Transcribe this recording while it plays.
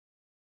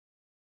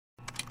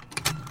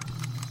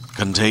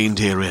Contained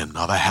herein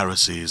are the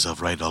heresies of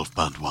Radolf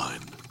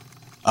Burntwine,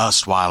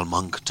 erstwhile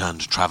monk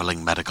turned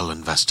traveling medical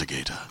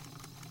investigator.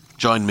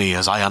 Join me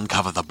as I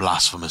uncover the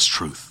blasphemous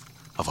truth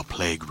of a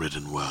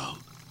plague-ridden world,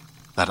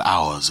 that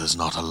ours is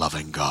not a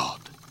loving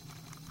God,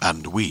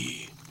 and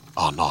we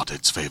are not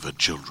its favored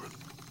children.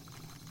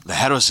 The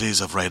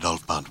heresies of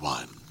Radolf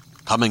Burntwine,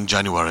 coming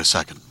January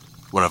 2nd,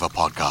 wherever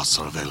podcasts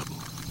are available.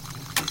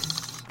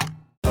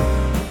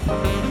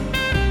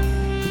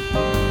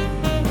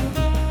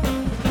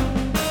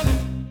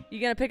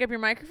 You gonna pick up your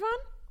microphone?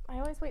 I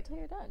always wait till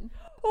you're done.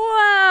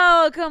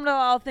 Welcome to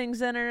All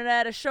Things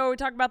Internet, a show where we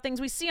talk about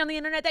things we see on the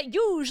internet that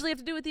usually have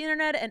to do with the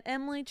internet, and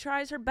Emily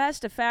tries her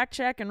best to fact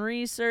check and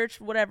research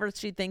whatever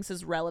she thinks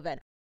is relevant.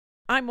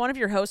 I'm one of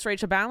your hosts,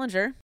 Rachel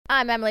Ballinger.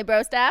 I'm Emily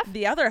Brostaff.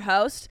 The other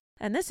host,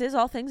 and this is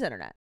All Things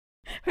Internet.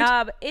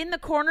 In the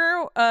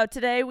corner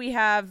today, we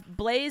have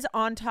Blaze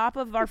on top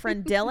of our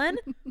friend Dylan,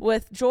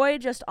 with Joy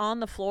just on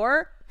the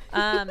floor.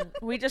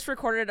 We just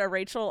recorded a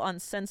Rachel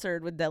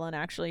Uncensored with Dylan,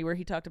 actually, where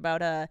he talked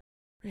about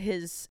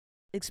his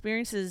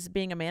experiences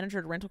being a manager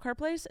at a rental car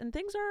place, and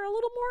things are a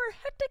little more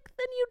hectic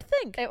than you'd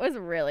think. It was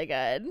really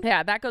good.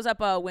 Yeah, that goes up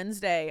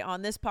Wednesday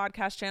on this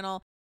podcast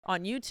channel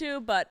on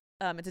YouTube, but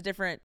it's a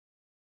different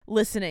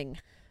listening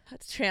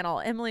channel.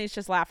 Emily's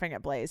just laughing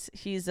at Blaze.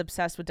 He's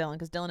obsessed with Dylan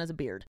because Dylan has a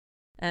beard,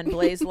 and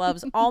Blaze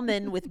loves all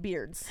men with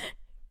beards.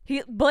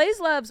 Blaze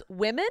loves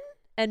women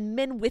and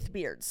men with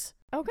beards.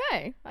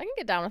 Okay, I can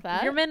get down with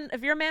that.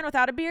 If you're a man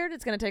without a beard,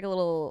 it's going to take a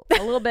little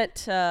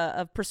bit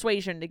of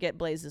persuasion to get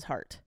Blaze's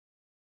heart.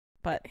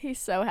 But he's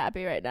so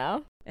happy right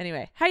now.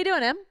 Anyway, how you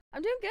doing, Em?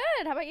 I'm doing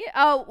good. How about you?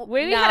 Oh,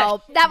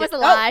 no, that was a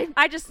lie.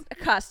 I just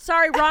cussed.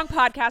 Sorry, wrong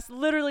podcast.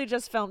 Literally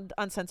just filmed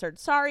Uncensored.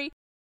 Sorry.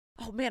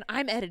 Oh man,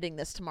 I'm editing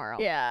this tomorrow.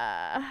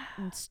 Yeah.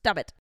 Stop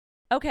it.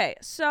 Okay,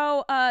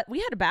 so we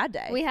had a bad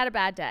day. We had a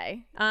bad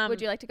day. Would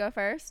you like to go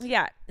first?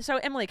 Yeah. So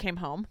Emily came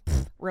home,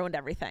 ruined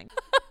everything.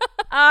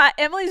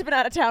 Emily's been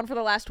out of town for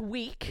the last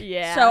week.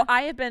 Yeah. So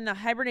I have been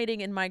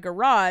hibernating in my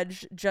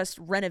garage, just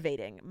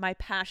renovating. My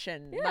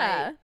passion.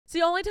 Yeah. It's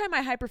the only time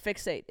I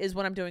hyperfixate is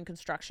when I'm doing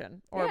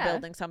construction or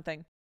building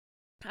something.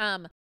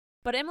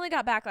 But Emily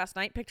got back last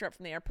night, picked her up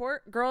from the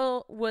airport.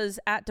 Girl was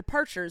at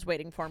departures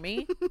waiting for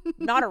me,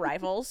 not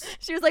arrivals.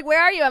 She was like,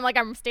 "Where are you?" I'm like,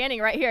 "I'm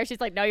standing right here."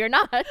 She's like, "No, you're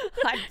not."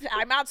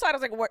 I'm outside. I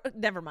was like,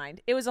 never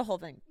mind. It was a whole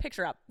thing. Picked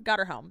her up, got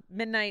her home.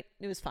 Midnight,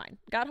 it was fine.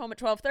 Got home at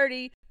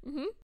 12:30.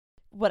 Mm-hmm.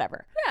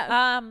 Whatever.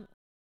 Yeah.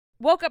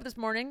 Woke up this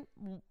morning,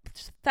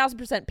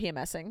 1000%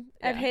 PMSing.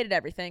 Yeah. I've hated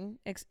everything,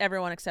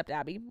 everyone except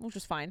Abby, which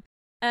was fine.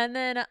 And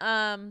then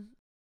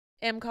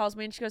Em calls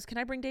me and she goes, "Can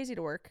I bring Daisy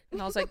to work?"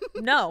 And I was like,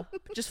 no.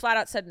 Just flat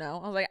out said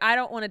no. I was like, I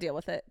don't want to deal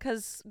with it,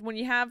 because when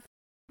you have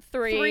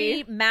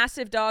three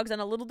massive dogs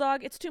and a little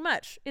dog, it's too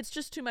much. It's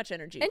just too much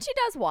energy. And she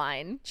does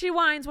whine. She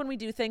whines when we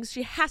do things.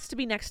 She has to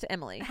be next to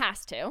Emily.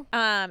 Has to.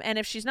 And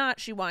if she's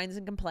not, she whines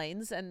and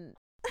complains, and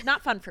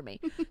not fun for me.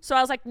 So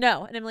I was like,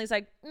 no. And Emily's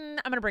like, I'm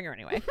going to bring her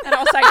anyway. And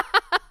I was like,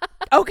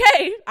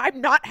 okay, I'm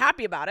not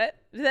happy about it.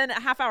 Then a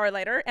half hour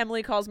later,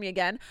 Emily calls me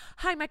again.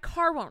 "Hi, my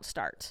car won't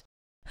start."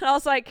 And I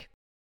was like,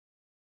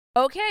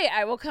 okay,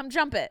 I will come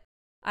jump it.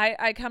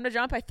 I come to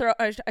jump.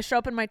 I show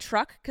up in my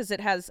truck because it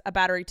has a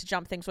battery to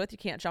jump things with. You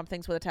can't jump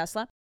things with a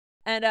Tesla.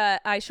 And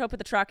I show up with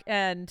the truck,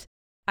 and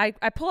I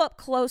pull up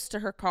close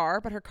to her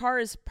car, but her car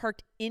is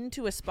parked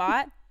into a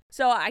spot.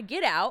 So I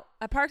get out.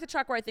 I park the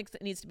truck where I think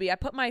it needs to be. I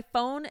put my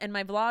phone and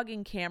my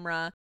vlogging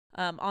camera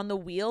on the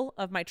wheel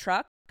of my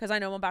truck because I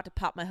know I'm about to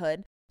pop my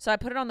hood. So I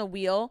put it on the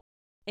wheel,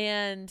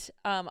 and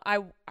I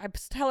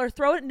tell her,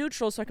 "Throw it in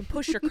neutral so I can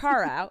push your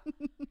car out."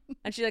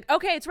 And she's like,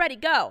 "Okay, it's ready,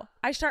 go."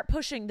 I start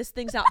pushing. This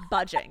thing's not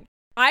budging.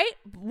 I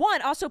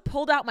also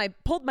pulled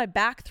my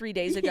back 3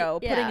 days ago,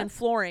 Yeah. putting in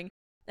flooring,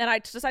 and I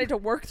decided to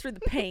work through the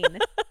pain.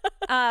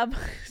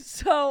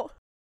 So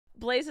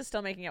Blaze is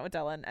still making out with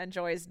Dylan, and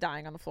Joy is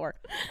dying on the floor.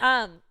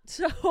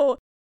 So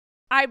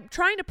I'm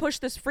trying to push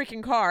this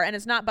freaking car, and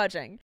it's not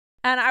budging.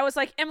 And I was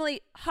like,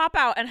 "Emily, hop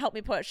out and help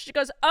me push." She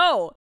goes,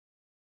 "Oh,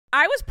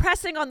 I was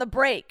pressing on the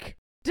brake.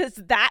 Does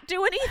that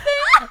do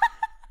anything?"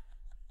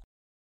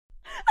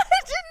 I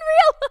didn't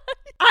realize.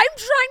 I'm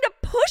trying to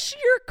push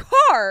your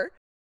car,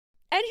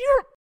 and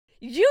you're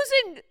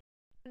using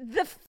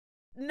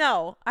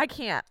no, I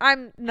can't.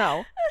 I'm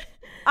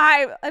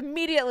again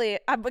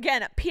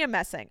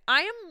PMSing.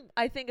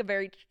 I think, a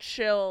very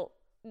chill,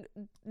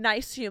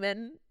 nice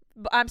human.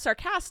 I'm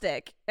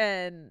sarcastic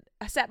and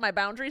I set my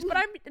boundaries, but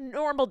I'm a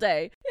normal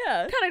day.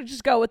 Yeah. Kind of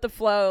just go with the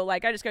flow.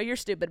 Like, I just go, "You're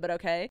stupid, but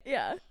okay."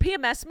 Yeah.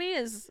 PMS me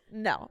is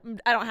no,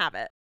 I don't have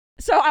it.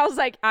 So I was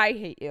like, "I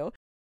hate you.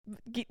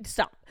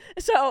 Stop."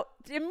 So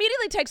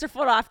immediately takes her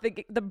foot off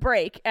the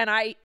brake, and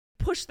I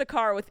push the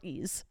car with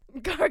ease.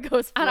 Car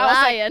goes And I was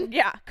flying. like,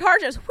 yeah, car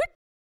just whoop.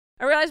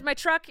 I realized my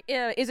truck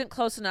isn't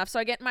close enough, so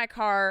I get in my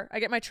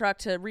truck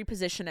to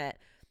reposition it,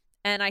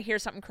 and I hear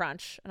something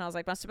crunch, and I was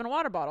like, must have been a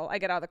water bottle. I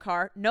get out of the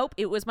car. Nope,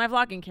 it was my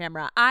vlogging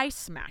camera. I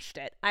smashed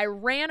it. I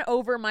ran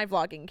over my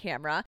vlogging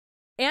camera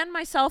and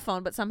my cell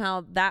phone, but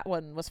somehow that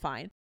one was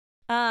fine.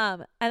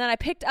 And then I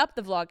picked up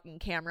the vlogging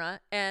camera,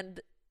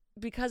 and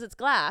because it's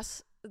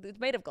glass, It's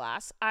made of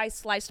glass. I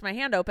sliced my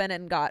hand open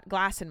and got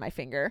glass in my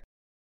finger.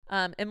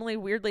 Emily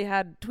weirdly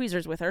had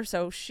tweezers with her,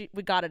 so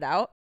we got it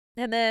out.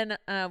 And then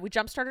we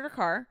jump started her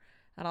car,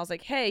 and I was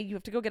like, hey, you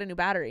have to go get a new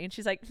battery. And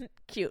she's like,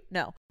 cute,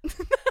 no.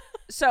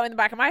 So in the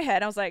back of my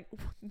head, I was like,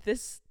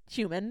 this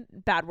human,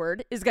 bad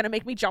word, is going to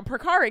make me jump her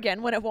car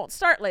again when it won't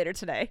start later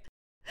today.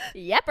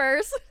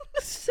 Yeppers.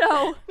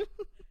 So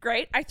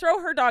great. I throw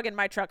her dog in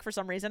my truck for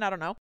some reason. I don't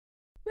know.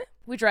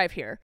 We drive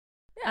here.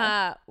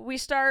 Yeah.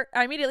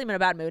 I immediately am in a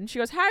bad mood. And she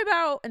goes, how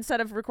about instead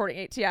of recording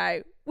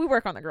ATI, we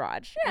work on the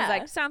garage? I was Yeah.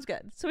 like, sounds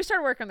good. So we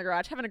started working on the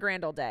garage, having a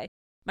grand old day.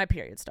 My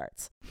period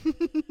starts.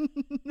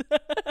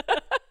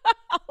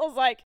 I was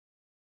like,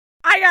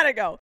 I gotta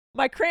go.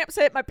 My cramps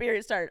hit, my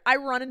period started. I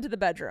run into the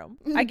bedroom.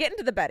 I get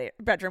into the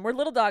bedroom where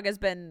little dog has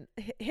been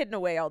hidden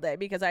away all day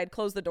because I had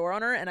closed the door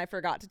on her and I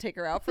forgot to take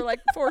her out for like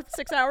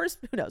 4-6 hours.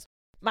 Who knows?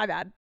 My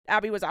bad.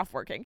 Abby was off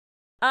working.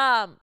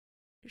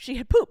 She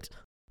had pooped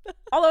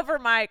all over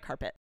my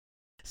carpet.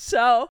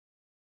 So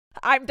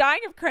I'm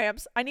dying of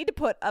cramps. I need to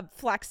put a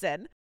Flex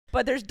in,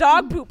 but there's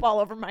dog poop all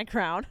over my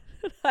crown.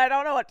 I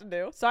don't know what to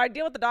do. So I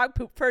deal with the dog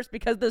poop first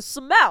because the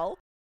smell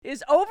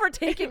is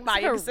overtaking my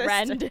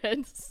existence.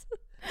 Horrendous.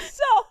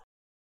 So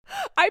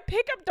I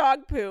pick up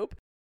dog poop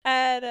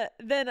and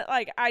then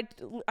like I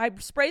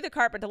spray the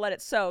carpet to let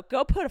it soak,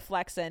 go put a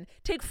Flex in,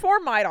 take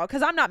 4 Midol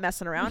because I'm not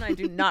messing around. I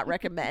do not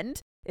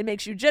recommend. It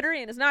makes you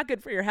jittery and it's not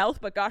good for your health,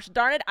 but gosh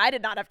darn it, I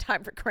did not have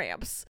time for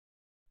cramps.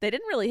 They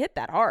didn't really hit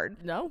that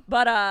hard. No.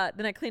 But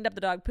then I cleaned up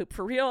the dog poop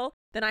for real.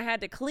 Then I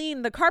had to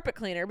clean the carpet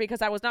cleaner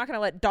because I was not going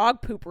to let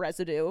dog poop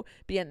residue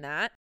be in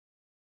that.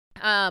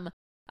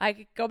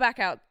 I go back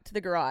out to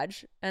the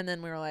garage, and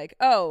then we were like,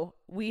 oh,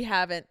 we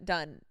haven't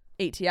done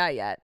ATI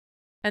yet.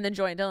 And then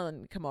Joy and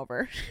Dylan come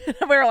over.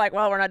 We were like,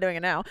 well, we're not doing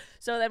it now.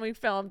 So then we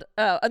filmed,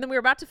 and then we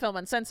were about to film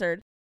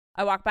Uncensored.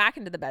 I walked back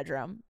into the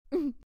bedroom.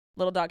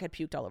 Little dog had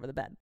puked all over the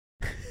bed.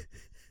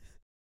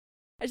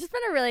 It's just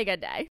been a really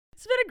good day.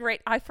 It's been a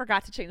great, I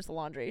forgot to change the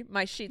laundry.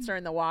 My sheets are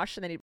in the wash,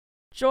 and then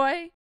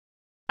Joy,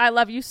 I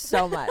love you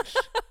so much.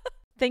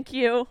 Thank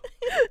you.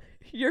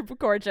 You're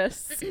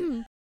gorgeous.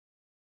 Yep.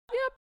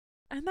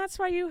 And that's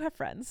why you have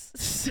friends.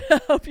 So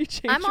hope you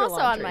change I'm your also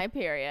laundry. on my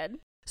period.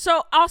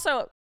 So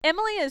also,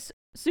 Emily is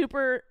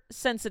super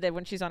sensitive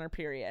when she's on her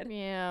period.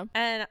 Yeah.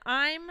 And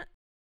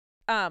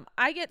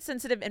I get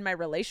sensitive in my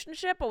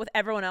relationship, but with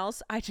everyone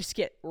else, I just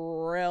get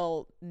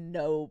real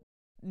no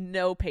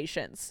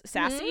patience.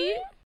 Sassy?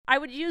 I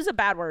would use a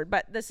bad word,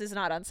 but this is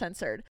not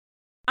uncensored.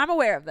 I'm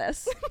aware of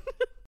this.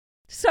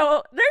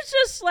 So there's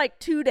just like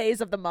 2 days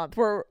of the month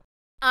where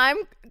I'm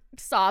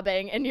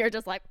sobbing and you're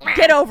just like,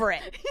 get over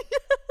it.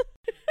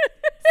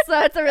 So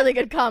it's a really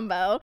good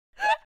combo.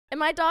 And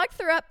my dog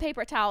threw up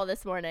paper towel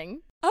this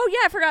morning. Oh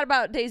yeah, I forgot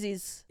about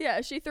Daisy's.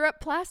 Yeah, she threw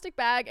up plastic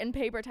bag and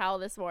paper towel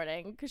this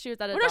morning because she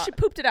was at a Oh no, she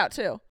pooped it out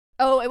too.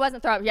 Oh, it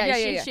wasn't throw up. Yeah,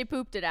 Yeah. she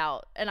pooped it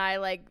out. And I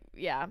like,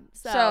 yeah.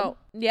 So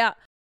yeah.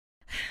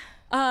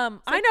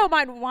 I know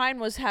my wine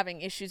was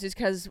having issues is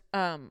because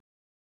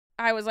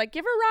I was like,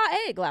 give her raw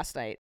egg last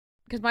night.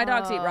 Because my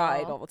dogs eat raw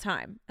egg all the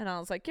time. And I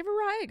was like, give her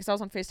raw egg. Because I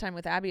was on FaceTime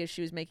with Abby as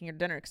she was making her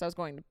dinner because I was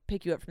going to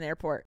pick you up from the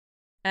airport.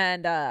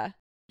 And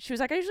she was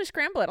like, I usually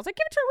scramble it. I was like,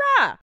 give it to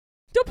her raw.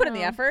 Don't put in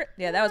the effort.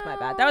 Yeah, that was my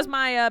bad. That was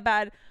my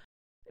bad.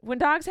 When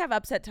dogs have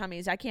upset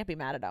tummies, I can't be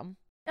mad at them.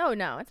 Oh,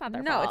 no, it's not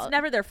their fault. No, it's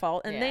never their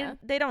fault. And Yeah.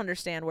 they don't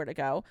understand where to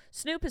go.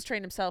 Snoop has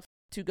trained himself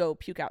to go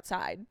puke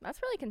outside.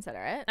 That's really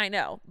considerate. I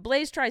know.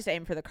 Blaze tries to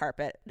aim for the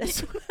carpet.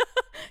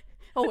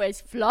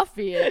 Always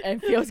fluffy and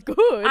feels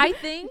good. I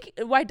think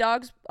why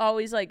dogs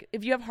always like,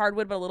 if you have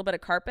hardwood but a little bit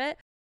of carpet,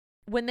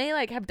 when they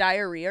like have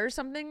diarrhea or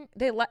something,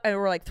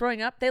 or like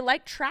throwing up, they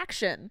like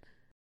traction.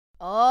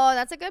 Oh,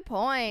 that's a good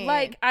point.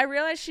 Like I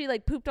realized she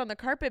like pooped on the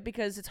carpet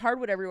because it's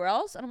hardwood everywhere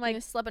else, and I'm like,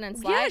 you're slipping and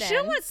sliding. yeah, she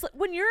don't want to.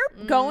 When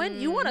you're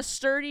going, you want a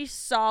sturdy,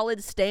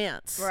 solid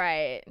stance.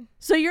 Right.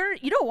 So you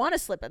don't want to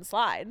slip and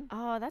slide.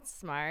 Oh, that's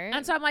smart.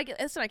 And so I'm like,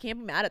 listen, I can't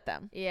be mad at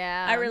them.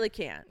 Yeah. I really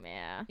can't.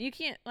 Yeah. You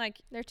can't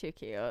like. They're too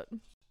cute.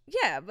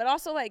 Yeah, but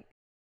also like,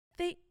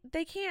 they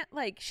can't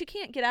like. She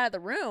can't get out of the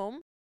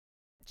room.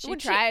 She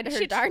tried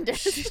her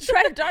darndest. She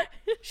tried her darn.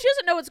 She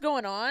doesn't know what's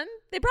going on.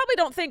 They probably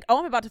don't think, oh,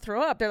 I'm about to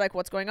throw up. They're like,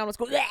 what's going on? What's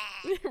going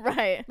on?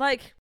 Right.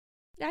 Like,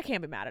 I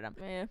can't be mad at them.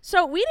 Yeah.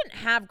 So we didn't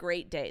have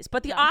great days,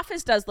 but the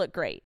office does look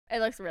great. It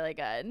looks really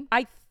good.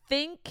 I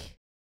think,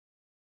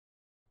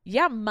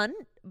 yeah,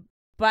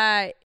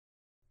 but,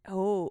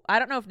 I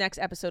don't know if next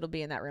episode will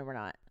be in that room or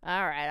not.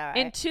 All right.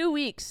 In 2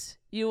 weeks,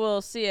 you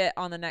will see it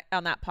on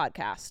on that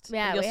podcast.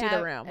 Yeah, you'll see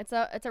the room. It's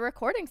a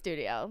recording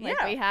studio. Like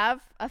Yeah. we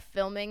have a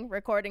filming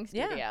recording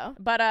studio. Yeah,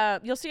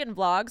 but you'll see it in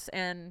vlogs,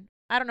 and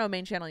I don't know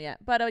main channel yet,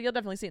 but you'll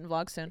definitely see it in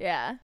vlogs soon.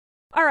 Yeah.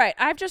 All right,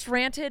 I've just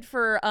ranted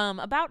for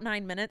about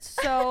 9 minutes.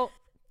 So,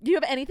 do you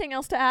have anything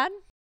else to add?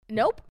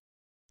 Nope.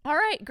 All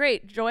right,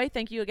 great. Joy,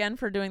 thank you again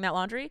for doing that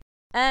laundry.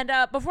 And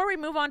before we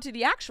move on to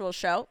the actual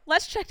show,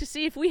 let's check to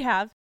see if we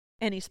have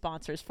any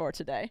sponsors for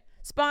today.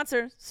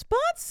 Sponsor.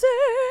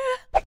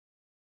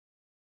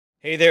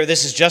 Hey there,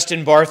 this is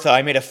Justin Bartha.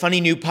 I made a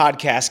funny new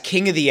podcast,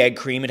 King of the Egg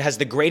Cream. It has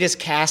the greatest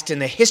cast in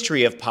the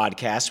history of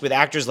podcasts with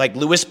actors like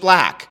Louis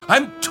Black,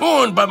 I'm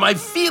torn by my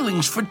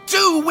feelings for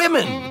two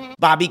women.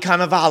 Bobby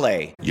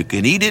Cannavale, You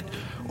can eat it,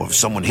 or if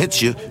someone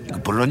hits you, you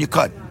can put it on your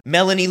cut.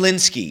 Melanie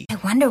Linsky, I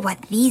wonder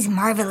what these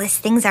marvelous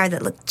things are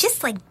that look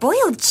just like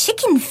boiled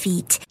chicken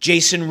feet.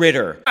 Jason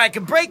Ritter, I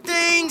can break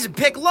things and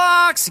pick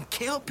locks and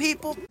kill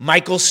people.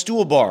 Michael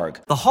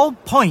Stuhlbarg, The whole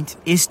point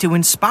is to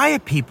inspire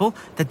people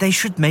that they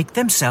should make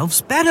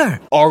themselves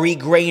better. Ari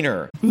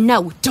Grainer,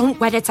 No, don't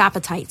whet its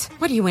appetite.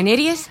 What are you, an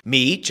idiot?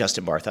 me,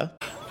 Justin Bartha,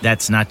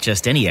 That's not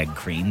just any egg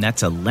cream,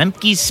 that's a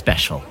Lemke's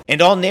special.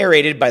 and all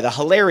narrated by the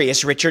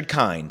hilarious Richard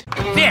Kind.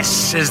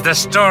 This is the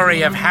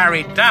story of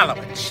Harry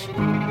Dalowitz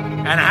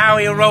and how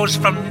he rose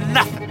from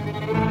nothing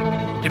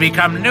to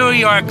become New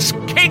York's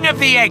King of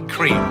the Egg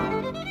Cream.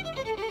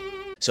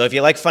 So if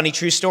you like funny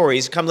true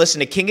stories, come listen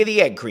to King of the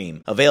Egg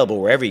Cream,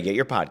 available wherever you get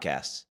your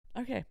podcasts.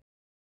 Okay,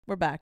 we're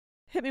back.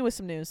 Hit me with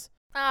some news.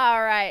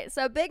 All right.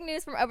 So big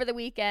news from over the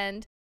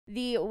weekend.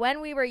 The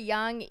When We Were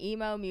Young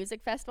emo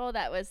music festival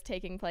that was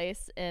taking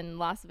place in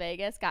Las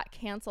Vegas got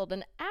canceled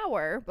an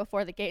hour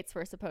before the gates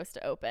were supposed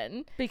to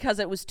open Because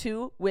it was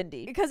too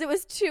windy. because it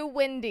was too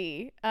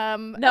windy.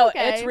 No,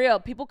 okay. it's real.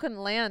 People couldn't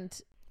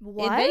land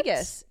What? in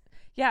Vegas.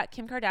 Yeah,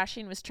 Kim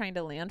Kardashian was trying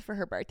to land for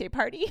her birthday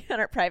party on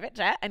her private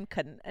jet and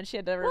couldn't, and she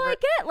had to Well, I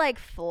get like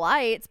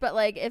flights, but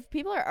like if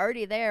people are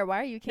already there,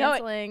 why are you No,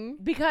 canceling?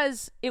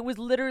 because it was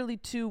literally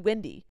too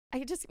windy.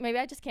 Maybe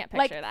I just can't picture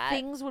Like that.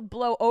 things would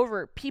blow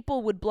over,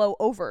 people would blow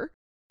over.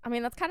 I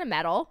mean, that's kind of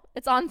metal.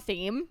 It's on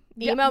theme.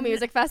 Yeah, Emo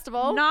music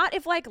festival. Not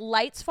if like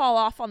lights fall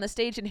off on the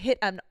stage and hit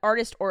an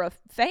artist or a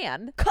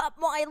fan. Cut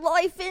my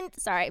life in.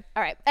 Sorry.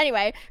 All right.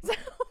 Anyway.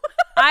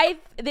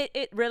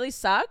 It really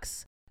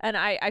sucks. And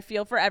I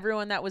feel for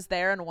everyone that was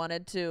there and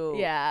wanted to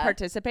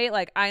participate.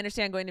 Like, I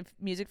understand going to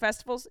music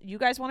festivals. You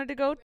guys wanted to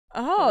go?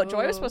 Oh,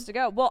 Joy was supposed to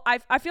go. Well,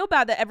 I feel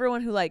bad that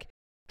everyone who, like,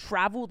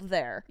 traveled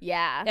there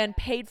Yeah. and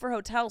paid for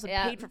hotels and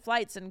paid for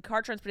flights and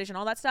car transportation,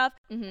 all that stuff,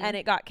 and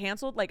it got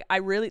canceled. Like,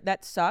 that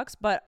sucks.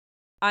 But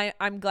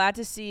I'm glad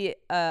to see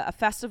a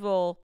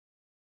festival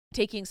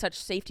taking such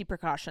safety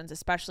precautions,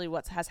 especially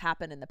what has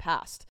happened in the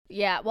past.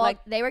 Yeah. Well,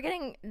 Like- they were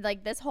getting,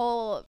 like, this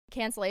whole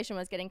cancellation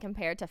was getting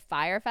compared to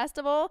Fire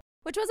Festival,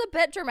 which was a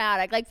bit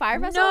dramatic. Like, Fire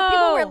Festival,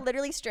 people were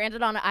literally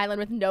stranded on an island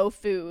with no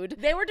food.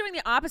 They were doing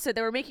the opposite.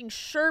 They were making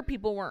sure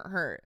people weren't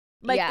hurt.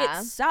 Like, Yeah.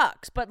 it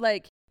sucks, but,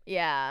 like,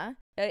 Yeah.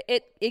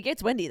 it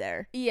gets windy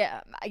there.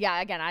 Yeah.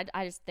 Again,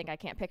 I just think I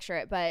can't picture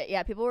it. But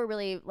yeah, people were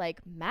really like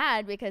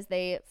mad because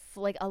they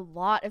like a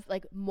lot of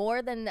like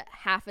more than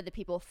half of the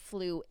people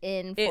flew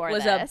in for It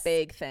was this. a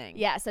big thing.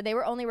 Yeah. So they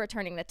were only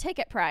returning the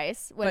ticket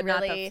price when But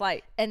not really the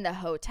flight. and the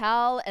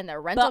hotel and the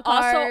rental But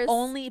cars. also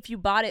only if you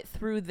bought it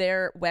through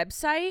their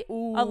website.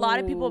 A lot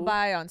of people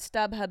buy on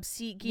StubHub,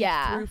 SeatGeek,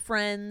 Yeah. through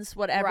friends,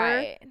 whatever.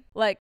 Right.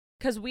 Like,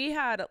 because we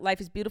had Life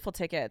is Beautiful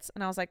tickets,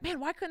 and I was like, man,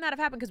 why couldn't that have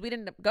happened? Because we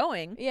didn't end up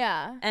going.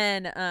 Yeah.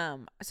 And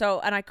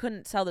and I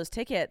couldn't sell those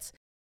tickets.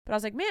 But I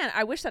was like, man,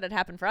 I wish that had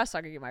happened for us so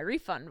I could get my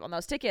refund on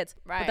those tickets.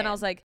 But then I Right.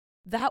 was like,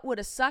 that would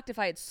have sucked if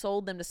I had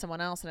sold them to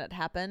someone else and it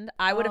happened.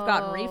 I would have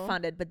gotten Oh.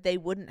 refunded, but they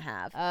wouldn't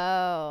have.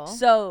 Oh.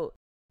 So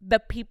the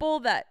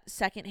people that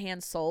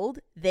secondhand sold,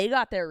 they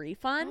got their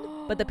refund,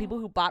 but the people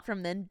who bought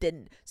from them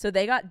didn't. So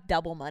they got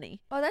double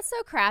money. Oh, that's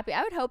so crappy.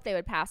 I would hope they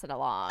would pass it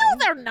along. No,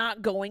 they're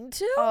not going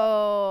to.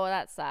 Oh,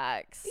 that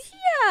sucks.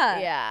 Yeah.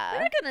 Yeah.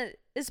 They're not going to,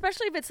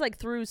 especially if it's like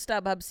through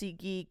StubHub,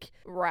 SeatGeek,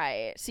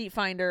 Right. Seat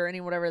Finder, any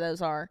whatever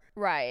those are.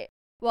 Right.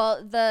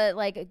 Well, the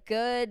like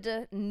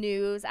good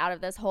news out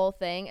of this whole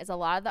thing is a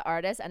lot of the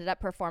artists ended up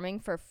performing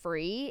for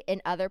free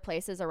in other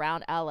places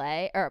around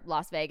LA or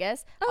Las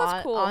Vegas Oh,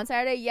 that's cool. on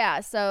Saturday.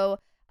 Yeah. So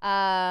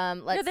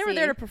let's Yeah, they were see.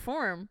 there to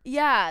perform.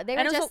 Yeah, they were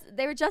And it was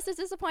they were just as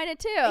disappointed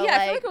too. Yeah,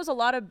 I feel like it was a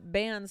lot of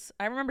bands.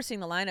 I remember seeing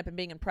the lineup and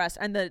being impressed.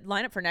 And the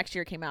lineup for next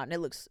year came out and it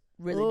looks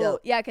really Ooh, dope.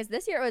 Yeah, because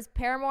this year it was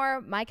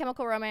Paramore, My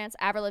Chemical Romance,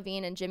 Avril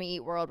Lavigne, and Jimmy Eat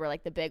World were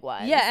like the big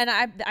ones. Yeah, and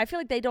I feel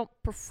like they don't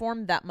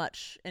perform that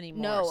much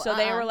anymore. No, so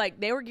they were like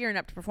they were gearing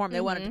up to perform.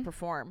 They wanted to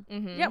perform.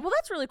 Yeah, well,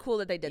 that's really cool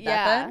that they did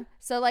that. Then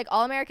So like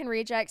All American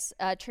Rejects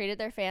treated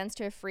their fans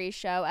to a free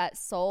show at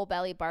Soul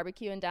Belly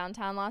Barbecue in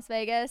downtown Las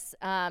Vegas.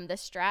 The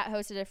Strat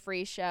hosted a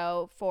free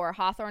show for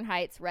Hawthorne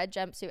Heights, Red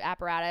Jumpsuit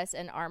Apparatus,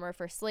 and Armor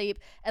for Sleep.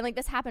 And like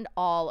this happened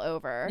all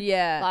over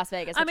Las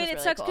Vegas. I which mean, was it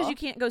really sucks because cool. you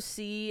can't go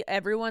see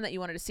everyone that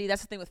you wanted to see.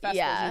 That's the thing with festivals.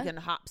 Yeah. You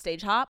can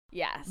stage hop.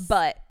 Yes.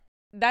 But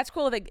that's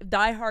cool. Like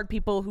diehard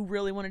people who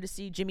really wanted to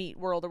see Jimmy Eat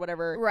World or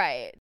whatever.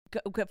 Right.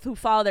 Who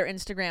follow their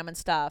Instagram and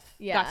stuff.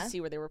 Got Yeah. to see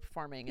where they were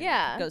performing. And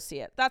Yeah. go see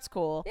it. That's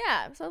cool.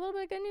 Yeah. So a little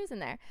bit of good news in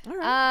there. All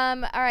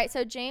right. All right.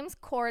 So James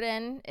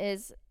Corden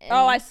is.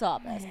 Oh, I saw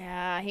this.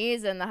 Yeah,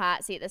 he's in the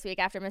hot seat this week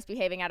after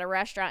misbehaving at a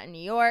restaurant in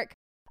New York.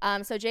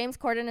 So James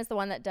Corden is the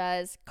one that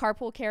does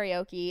carpool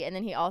karaoke, and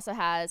then he also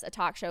has a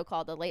talk show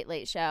called The Late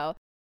Late Show.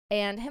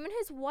 And him and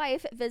his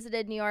wife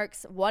visited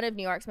one of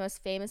New York's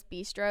most famous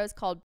bistros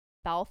called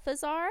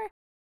Balthazar.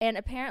 And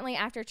apparently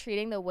after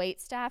treating the wait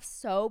staff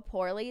so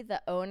poorly,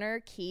 the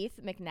owner, Keith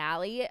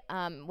McNally,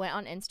 went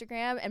on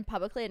Instagram and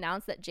publicly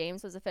announced that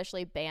James was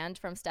officially banned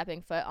from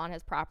stepping foot on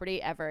his property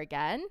ever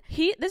again.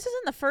 This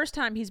isn't the first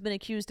time he's been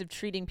accused of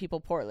treating people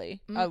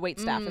poorly,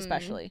 wait staff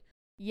especially.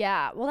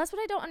 Yeah. Well, that's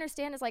what I don't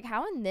understand is like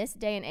how in this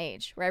day and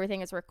age where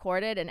everything is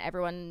recorded and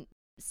everyone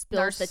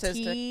spills the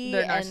tea.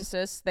 They're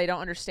narcissists. They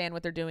don't understand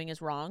what they're doing is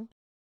wrong.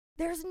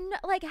 There's no,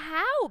 like,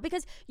 how?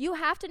 Because you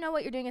have to know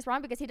what you're doing is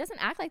wrong because he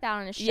doesn't act like that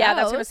on his shows. Yeah,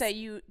 that's what I was going to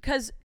say.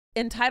 Because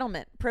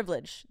entitlement,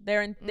 privilege.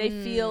 They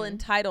feel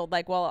entitled.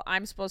 Like, well,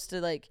 I'm supposed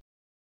to, like,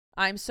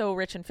 I'm so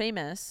rich and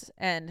famous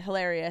and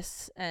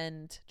hilarious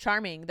and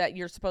charming that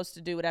you're supposed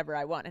to do whatever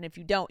I want. And if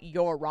you don't,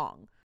 you're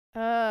wrong.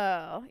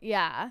 Oh,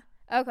 yeah.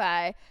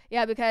 Okay.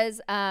 Yeah,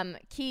 because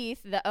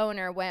Keith, the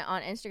owner, went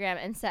on Instagram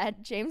and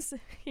said James,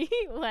 he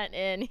went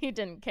in, he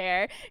didn't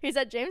care. He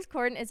said James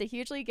Corden is a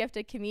hugely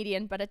gifted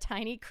comedian, but a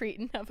tiny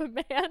cretin of a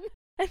man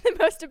and the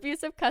most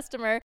abusive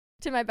customer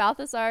to my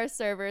Balthazar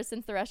server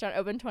since the restaurant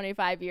opened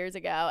 25 years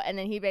ago. And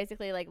then he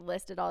basically like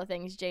listed all the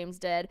things James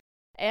did.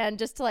 And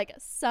just to like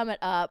sum it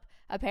up,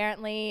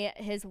 apparently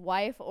his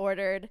wife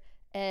ordered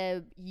a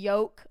egg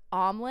yolk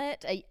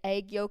omelet,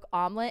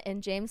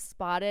 and James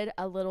spotted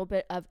a little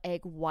bit of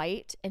egg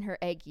white in her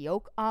egg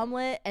yolk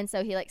omelet, and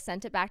so he like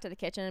sent it back to the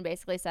kitchen and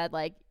basically said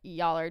like,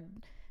 y'all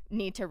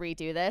need to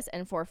redo this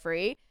and for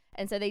free.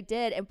 And so they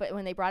did, but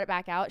when they brought it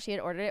back out, she had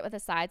ordered it with a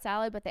side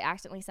salad, but they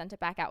accidentally sent it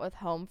back out with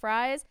home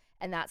fries.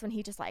 And that's when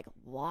he just like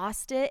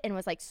lost it and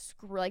was like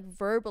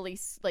verbally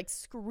like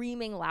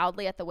screaming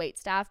loudly at the wait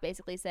staff,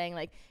 basically saying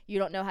like, you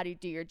don't know how to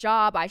do your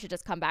job. I should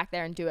just come back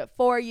there and do it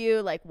for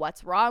you. Like,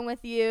 what's wrong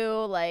with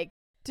you? Like,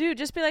 dude,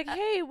 just be like,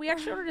 hey, we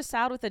actually ordered a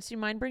salad with it. Do you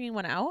mind bringing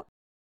one out?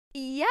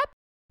 Yep.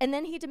 And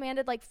then he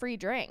demanded like free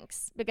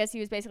drinks because he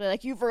was basically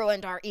like, you've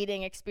ruined our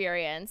eating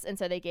experience. And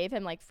so they gave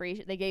him like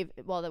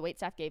the wait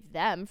staff gave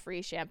them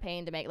free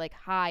champagne to make like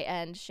high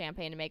end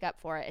champagne to make up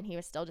for it. And he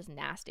was still just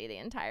nasty the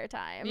entire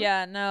time.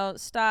 Yeah, no,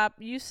 stop.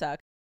 You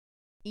suck.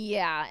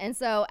 Yeah. And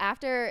so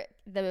after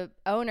the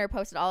owner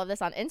posted all of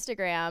this on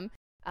Instagram,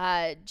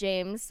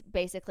 James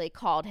basically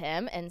called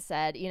him and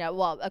said,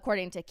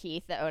 according to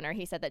Keith, the owner,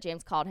 he said that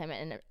James called him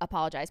and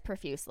apologized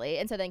profusely.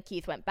 And so then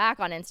Keith went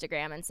back on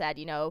Instagram and said,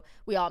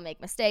 we all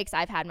make mistakes.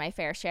 I've had my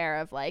fair share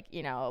of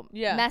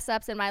mess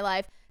ups in my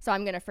life. So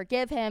I'm going to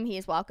forgive him.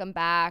 He's welcome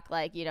back.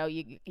 Like,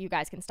 you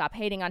guys can stop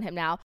hating on him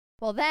now.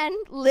 Well, then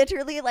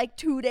literally like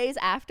 2 days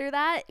after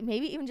that,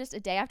 maybe even just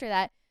a day after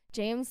that,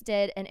 James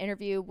did an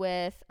interview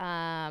with,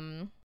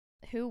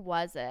 who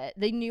was it?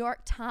 The New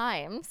York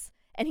Times.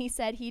 And he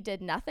said he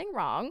did nothing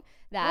wrong.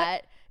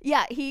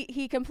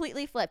 He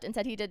completely flipped and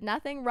said he did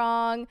nothing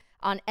wrong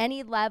on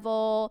any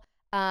level,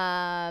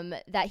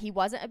 that he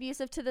wasn't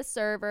abusive to the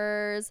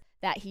servers,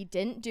 that he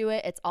didn't do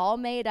it. It's all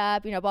made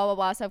up, blah, blah,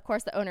 blah. So, of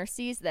course, the owner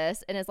sees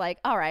this and is like,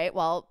 all right,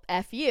 well,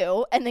 F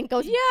you. And then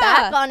goes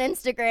back on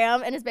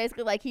Instagram and is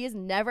basically like, he is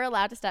never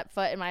allowed to step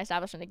foot in my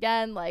establishment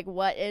again. Like,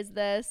 what is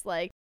this?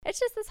 Like, it's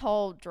just this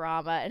whole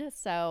drama. And it's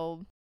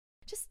so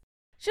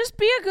just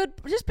be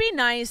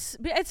nice.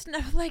 It's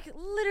like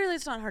literally,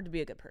 it's not hard to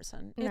be a good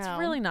person. It's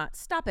really not.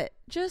 Stop it.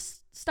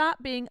 Just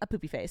stop being a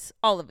poopy face.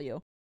 All of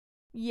you.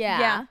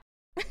 Yeah.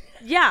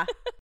 Yeah.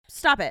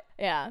 Stop it.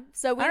 Yeah.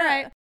 So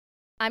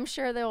I'm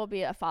sure there will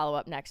be a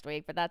follow-up next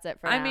week, but that's it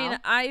for now. I mean,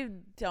 I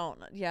don't.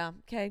 Yeah.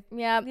 Okay.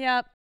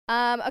 Yep.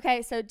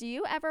 Okay. So do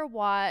you ever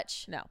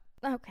watch? No.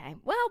 Okay.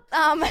 Well,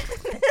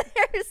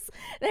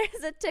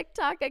 there's a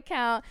TikTok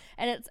account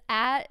and it's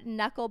at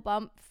Nuck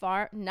Bump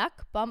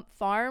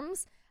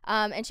Farms.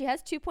 And she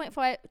has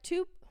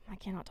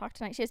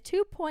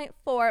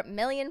 2.4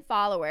 million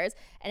followers,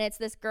 and it's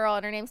this girl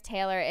and her name's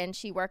Taylor, and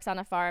she works on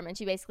a farm, and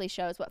she basically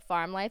shows what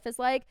farm life is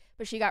like.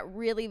 But she got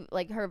really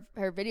her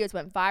videos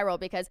went viral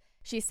because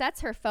she sets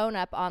her phone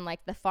up on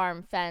like the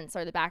farm fence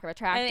or the back of a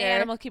tractor, and the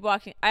animals keep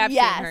walking. I have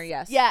seen her.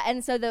 Yeah.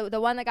 And so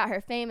the one that got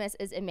her famous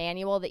is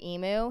Emmanuel the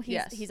emu.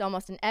 He's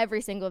almost in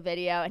every single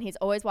video, and he's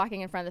always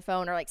walking in front of the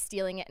phone or like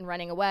stealing it and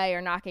running away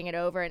or knocking it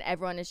over, and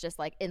everyone is just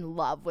like in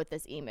love with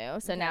this emu.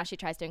 So now she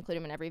tries to include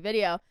him in every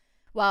video.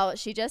 Well,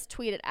 she just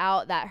tweeted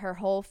out that her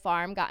whole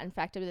farm got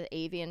infected with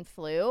avian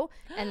flu,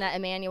 and that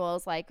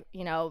Emmanuel's like,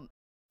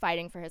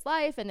 fighting for his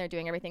life, and they're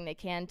doing everything they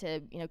can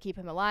to, keep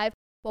him alive.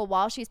 Well,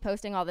 while she's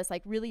posting all this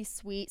like really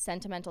sweet,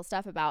 sentimental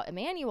stuff about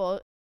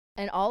Emmanuel,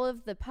 and all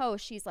of the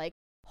posts, she's like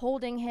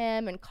holding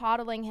him and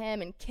coddling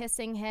him and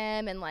kissing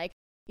him, and like,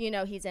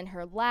 he's in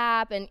her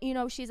lap, and,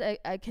 she's a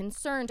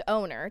concerned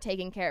owner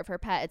taking care of her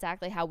pet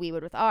exactly how we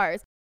would with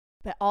ours.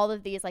 But all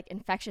of these like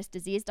infectious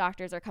disease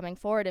doctors are coming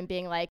forward and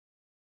being like,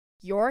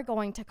 you're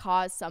going to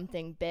cause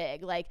something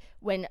big. Like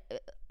when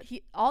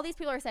all these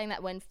people are saying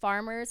that when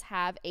farmers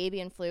have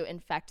avian flu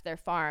infect their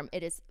farm,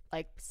 it is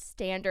like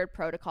standard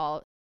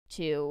protocol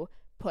to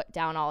put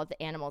down all of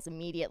the animals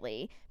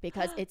immediately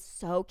because it's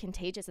so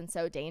contagious and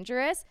so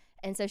dangerous.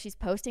 And so she's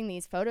posting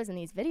these photos and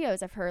these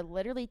videos of her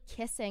literally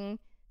kissing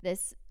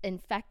this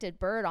infected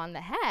bird on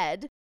the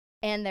head.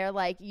 And they're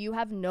like, you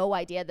have no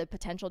idea the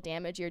potential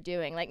damage you're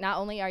doing. Like, not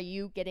only are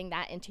you getting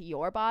that into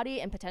your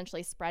body and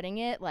potentially spreading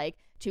it, like,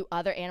 to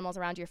other animals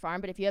around your farm,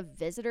 but if you have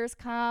visitors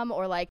come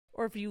or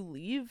if you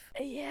leave.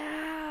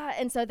 Yeah.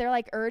 And so they're,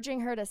 like,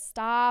 urging her to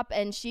stop.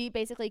 And she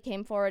basically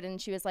came forward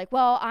and she was like,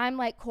 well, I'm,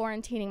 like,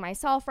 quarantining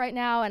myself right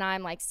now. And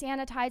I'm, like,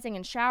 sanitizing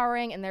and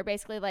showering. And they're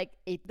basically like,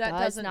 that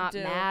does not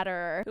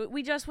matter.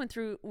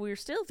 We're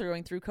still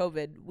going through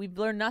COVID. We've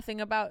learned nothing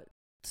about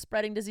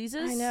spreading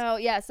diseases. I know.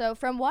 Yeah. So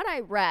from what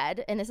I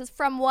read, and this is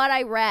from what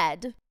I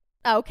read,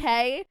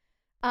 okay,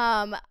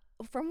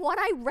 from what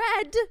I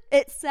read,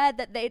 it said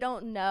that they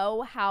don't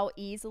know how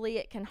easily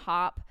it can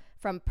hop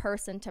from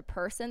person to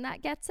person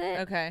that gets it.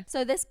 Okay.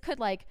 So this could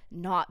like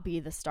not be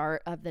the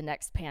start of the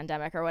next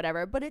pandemic or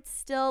whatever, but it's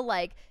still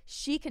like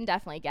she can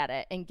definitely get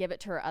it and give it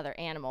to her other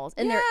animals.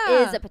 And there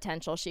is a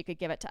potential she could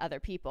give it to other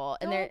people.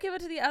 And don't give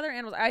it to the other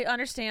animals. I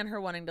understand her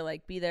wanting to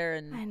like be there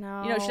and I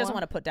know. You know, she doesn't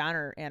want to put down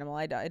her animal.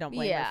 I don't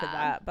blame her for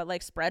that. But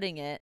like spreading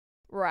it.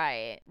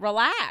 Right.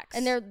 Relax.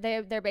 And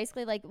they're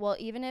basically like, well,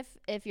 even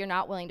if you're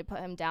not willing to put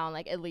him down,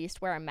 like at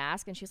least wear a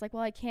mask. And she's like,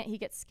 well, I can't. He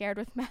gets scared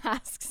with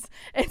masks.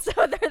 And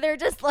so they're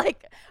just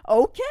like,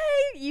 okay,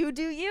 you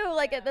do you.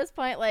 Like at this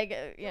point,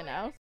 like, you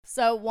know.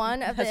 So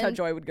one of that's how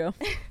Joy would go.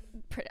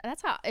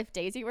 That's how, if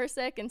Daisy were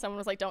sick and someone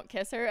was like, don't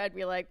kiss her, I'd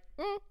be like,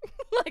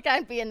 like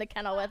I'd be in the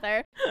kennel with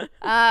her.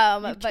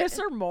 But kiss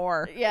her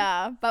more.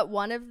 Yeah. But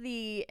one of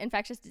the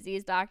infectious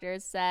disease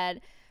doctors said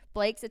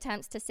Blake's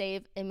attempts to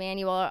save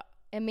Emmanuel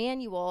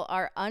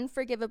are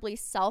unforgivably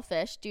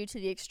selfish due to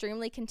the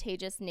extremely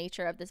contagious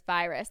nature of this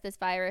virus. This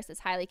virus is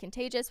highly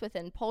contagious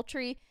within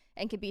poultry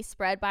and can be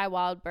spread by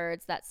wild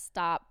birds that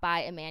stop by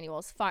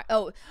Emmanuel's farm.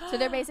 Oh, so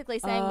they're basically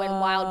saying when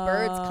wild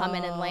birds come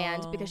in and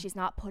land, because she's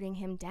not putting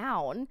him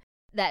down,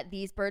 that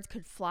these birds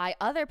could fly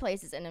other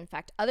places and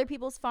infect other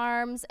people's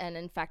farms and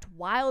infect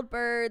wild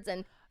birds.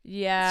 And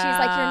yeah, she's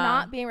like, you're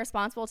not being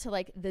responsible to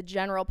like the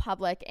general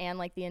public and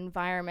like the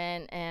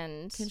environment.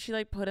 And can she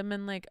like put him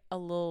in like a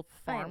little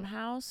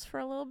farmhouse for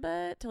a little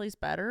bit till he's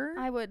better?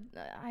 I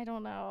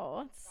don't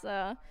know. It's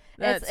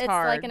it's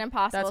hard. like an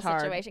impossible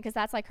situation because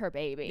that's like her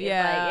baby.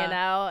 Yeah, like, you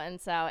know, and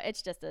so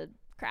it's just a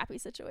crappy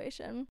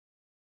situation.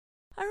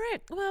 All right.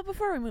 Well,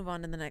 before we move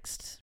on to the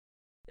next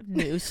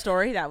news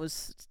story, that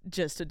was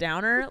just a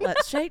downer.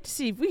 Let's check to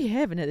see if we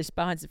have another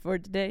sponsor for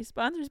today.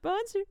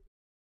 Sponsor.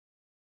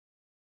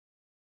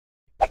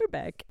 We're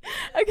back.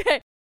 Okay.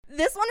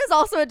 This one is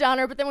also a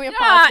downer, but then we have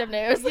positive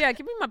news. Yeah,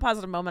 give me my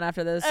positive moment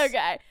after this.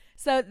 Okay.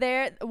 So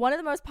they're one of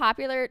the most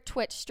popular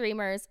Twitch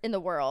streamers in the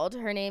world.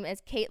 Her name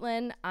is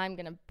Caitlin. I'm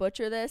going to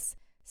butcher this.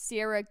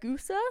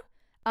 Siragusa.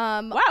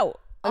 Wow.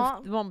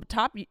 The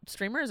top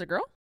streamer is a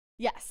girl?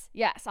 Yes,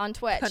 on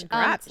Twitch.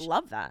 Congrats.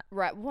 Love that.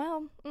 Right.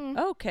 Well.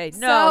 Okay.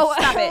 No,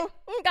 stop it.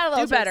 Got a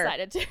little Do better.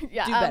 excited.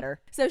 Yeah. Do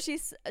better. So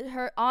she's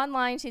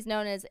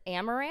known as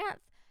Amaranth.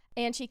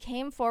 And she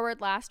came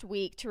forward last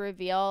week to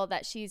reveal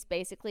that she's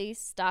basically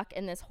stuck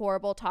in this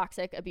horrible,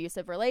 toxic,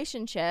 abusive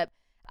relationship.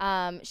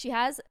 She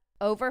has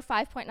over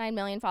 5.9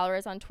 million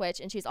followers on Twitch,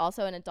 and she's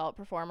also an adult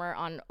performer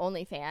on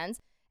OnlyFans.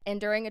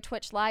 And during a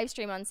Twitch live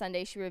stream on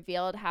Sunday, she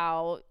revealed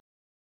how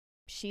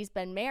she's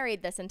been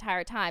married this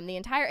entire time. The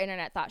entire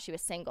internet thought she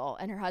was single,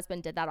 and her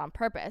husband did that on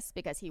purpose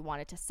because he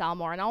wanted to sell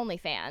more on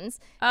OnlyFans.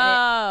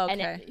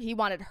 Okay. He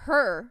wanted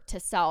her to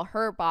sell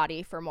her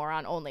body for more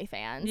on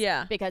OnlyFans.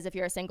 Yeah. Because if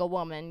you're a single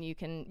woman, you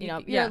can,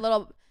 you're a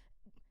little,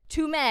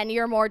 to men,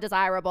 you're more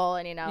desirable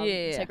and,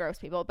 to gross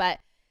people. But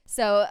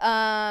so,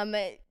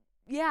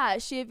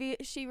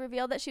 she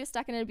revealed that she was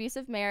stuck in an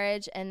abusive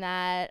marriage and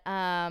that,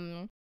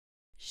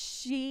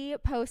 she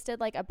posted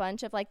like a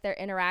bunch of like their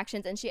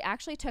interactions, and she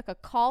actually took a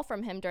call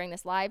from him during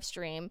this live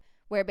stream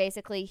where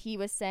basically he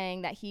was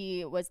saying that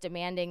he was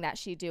demanding that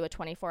she do a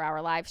 24-hour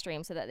live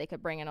stream so that they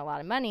could bring in a lot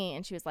of money.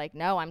 And she was like,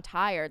 no, I'm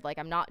tired. Like,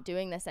 I'm not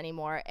doing this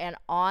anymore. And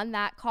on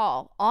that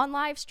call, on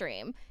live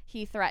stream,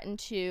 he threatened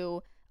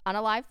to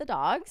unalive the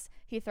dogs.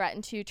 He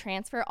threatened to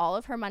transfer all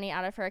of her money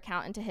out of her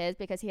account into his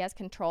because he has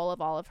control of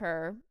all of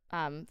her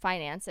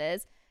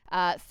finances.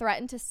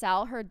 Threatened to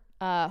sell her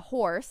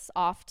horse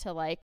off to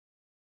like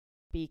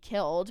be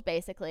killed,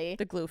 basically.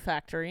 The glue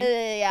factory.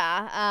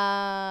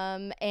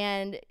 And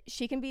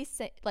she can be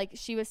like,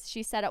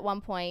 she said at one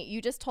point, you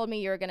just told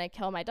me you were gonna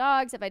kill my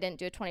dogs if I didn't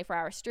do a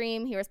 24-hour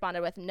stream. He responded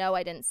with, no,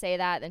 I didn't say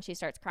that. Then she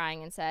starts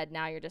crying and said,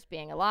 now you're just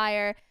being a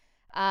liar.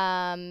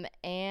 And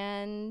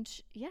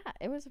yeah,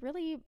 it was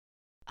really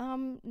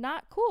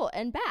not cool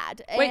and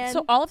bad. Wait,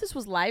 so all of this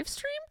was live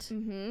streamed?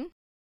 Mm-hmm.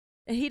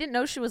 And he didn't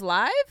know she was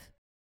live?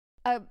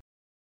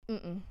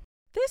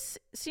 This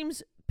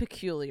seems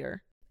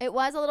peculiar. It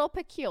was a little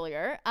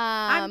peculiar.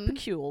 I'm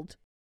peculed.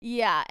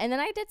 Yeah, and then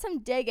I did some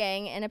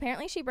digging, and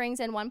apparently she brings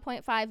in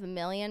 $1.5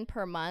 million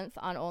per month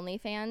on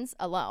OnlyFans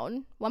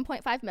alone.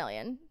 $1.5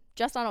 million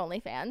just on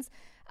OnlyFans.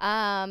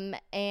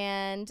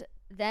 And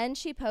then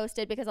she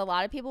posted, because a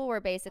lot of people were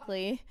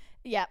basically,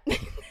 yeah.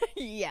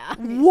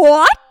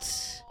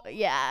 What?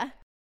 Yeah.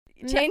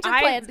 Change of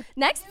plans.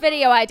 Next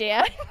video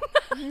idea.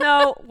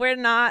 No, we're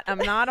not. I'm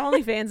not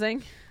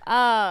OnlyFansing.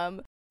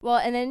 Well,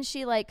 and then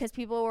she because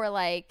people were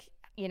like,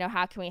 you know,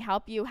 how can we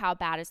help you? How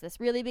bad is this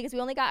really? Because we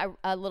only got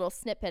a little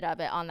snippet of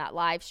it on that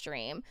live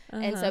stream.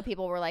 And so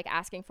people were like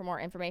asking for more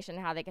information,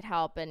 how they could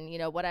help and, you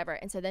know, whatever.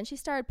 And so then she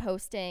started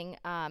posting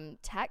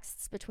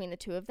texts between the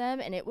two of them,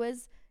 and it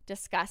was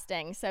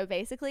disgusting. So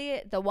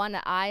basically the one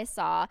that I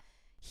saw,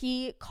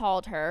 he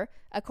called her.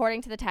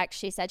 According to the text,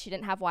 she said she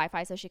didn't have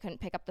Wi-Fi, so she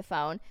couldn't pick up the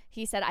phone.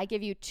 He said, I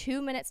give you 2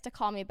 minutes to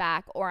call me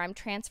back, or I'm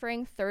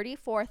transferring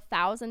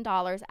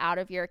 $34,000 out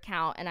of your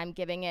account, and I'm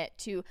giving it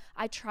to,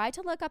 I tried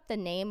to look up the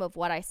name of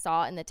what I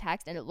saw in the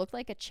text, and it looked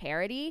like a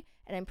charity,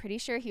 and I'm pretty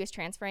sure he was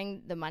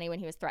transferring the money when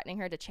he was threatening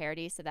her to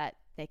charity so that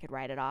they could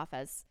write it off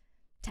as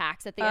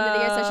tax at the end of the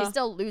year. So she's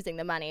still losing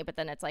the money, but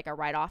then it's like a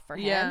write-off for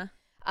him. Yeah.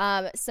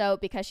 So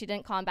because she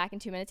didn't call him back in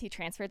 2 minutes, he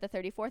transferred the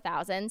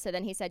 $34,000. So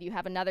then he said, you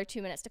have another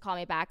 2 minutes to call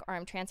me back, or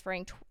I'm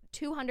transferring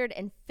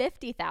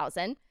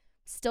 $250,000.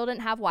 Still didn't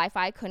have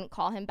Wi-Fi, couldn't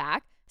call him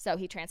back. So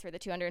he transferred the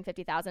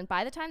 $250,000.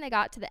 By the time they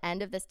got to the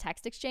end of this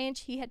text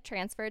exchange, he had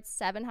transferred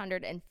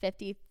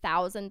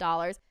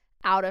 $750,000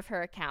 out of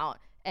her account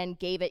and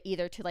gave it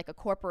either to like a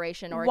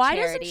corporation or a charity.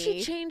 Why doesn't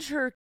she change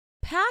her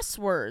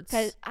passwords?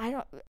 Because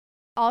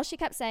all she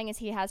kept saying is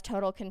he has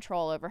total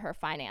control over her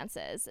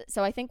finances.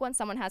 So I think when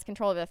someone has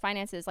control over the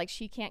finances, like,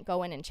 she can't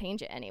go in and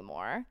change it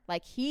anymore.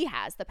 Like, he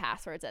has the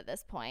passwords at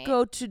this point.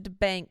 Go to the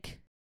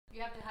bank. You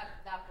have to have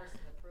that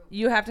person's approval.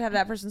 You have to have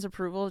that person's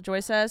approval,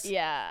 Joy says.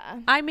 Yeah.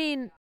 I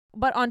mean,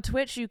 but on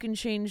Twitch you can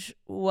change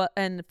what,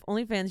 and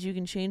OnlyFans you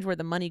can change where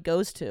the money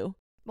goes to.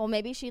 Well,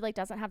 maybe she like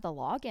doesn't have the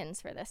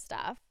logins for this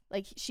stuff.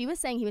 Like, she was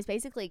saying he was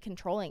basically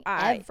controlling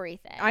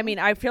everything. I mean,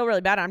 I feel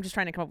really bad. I'm just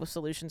trying to come up with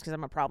solutions because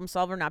I'm a problem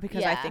solver, not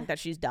because I Yeah. think that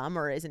she's dumb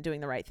or isn't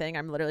doing the right thing.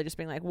 I'm literally just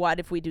being like,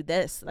 what if we do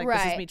this? Like, this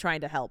is Right. me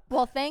trying to help.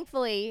 Well,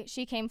 thankfully,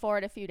 she came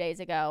forward a few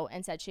days ago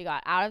and said she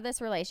got out of this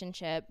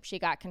relationship. She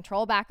got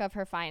control back of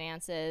her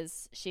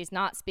finances. She's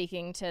not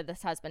speaking to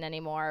this husband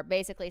anymore,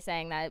 basically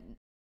saying that,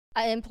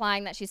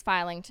 implying that she's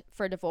filing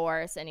for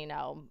divorce and, you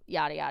know,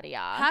 yada, yada,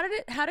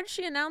 yada. How did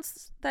she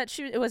announce that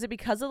was it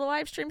because of the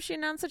live stream she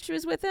announced that she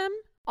was with him?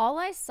 All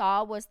I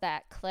saw was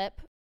that clip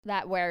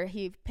that where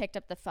he picked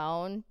up the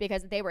phone,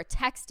 because they were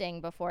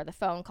texting before the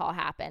phone call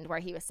happened, where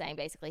he was saying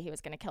basically he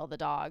was going to kill the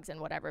dogs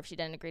and whatever if she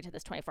didn't agree to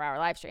this 24-hour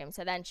live stream.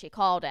 So then she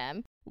called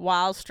him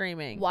While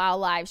streaming. while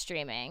live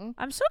streaming.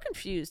 I'm so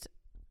confused.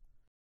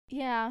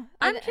 Yeah.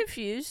 I'm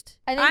confused.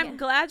 I think- I'm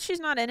glad she's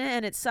not in it,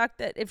 and it sucked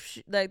that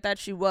that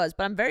she was,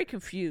 but I'm very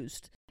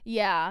confused.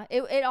 Yeah.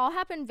 It all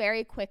happened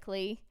very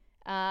quickly.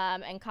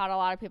 And caught a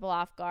lot of people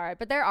off guard,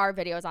 but there are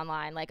videos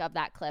online like of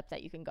that clip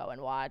that you can go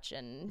and watch.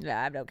 And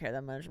yeah, I don't care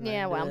that much.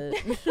 Yeah, well.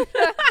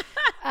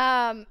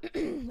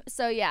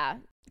 So yeah,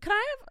 can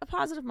I have a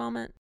positive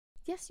moment?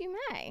 Yes, you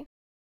may.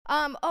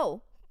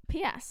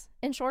 P.S.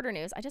 in shorter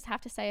news, I just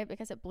have to say it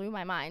because it blew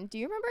my mind. Do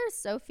you remember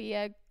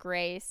Sophia,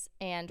 Grace,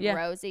 and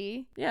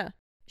Rosie? Yeah,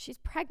 she's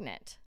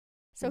pregnant.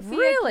 Sophia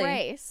really?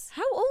 Grace.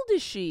 How old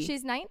is she?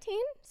 She's 19,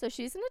 so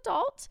she's an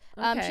adult.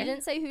 Okay. She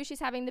didn't say who she's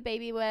having the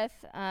baby with.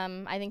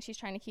 I think she's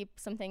trying to keep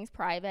some things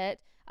private.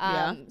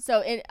 Yeah.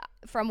 So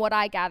from what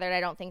I gathered, I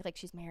don't think like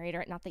she's married,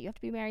 or not that you have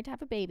to be married to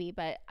have a baby,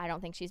 but I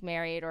don't think she's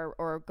married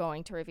or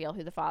going to reveal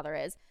who the father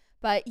is.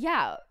 But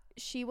yeah,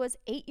 she was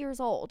 8 years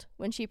old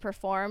when she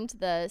performed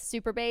the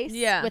super bass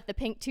with the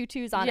pink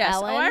tutus on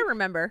Ellen. Oh, I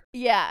remember.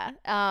 Yeah.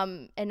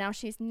 And now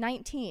she's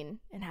 19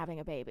 and having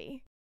a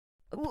baby.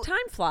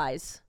 Time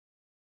flies.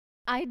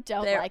 I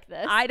don't like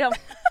this. I don't.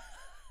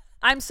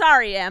 I'm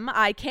sorry, Em.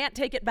 I can't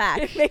take it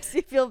back. It makes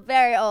me feel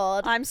very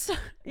old. I'm sorry.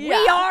 Yeah.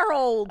 We are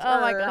old.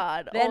 Oh my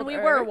God. Than we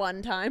were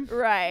one time.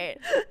 Right.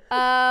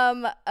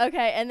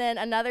 Okay. And then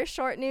another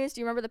short news.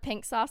 Do you remember the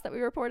pink sauce that we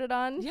reported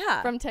on?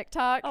 Yeah. From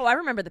TikTok? Oh, I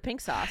remember the pink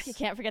sauce. You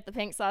can't forget the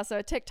pink sauce. So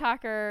a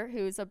TikToker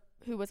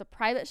who was a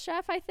private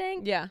chef, I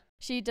think. Yeah.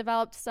 She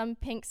developed some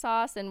pink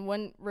sauce and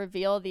wouldn't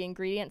reveal the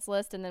ingredients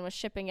list, and then was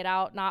shipping it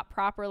out not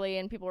properly,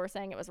 and people were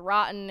saying it was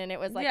rotten, and it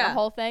was like a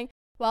whole thing.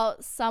 Well,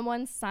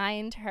 someone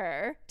signed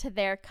her to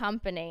their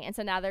company, and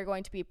so now they're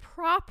going to be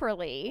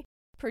properly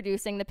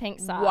producing the pink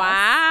sauce.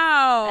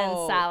 Wow.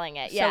 And selling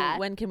it. Yeah. So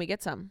when can we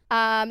get some?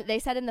 They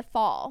said in the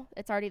fall.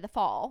 It's already the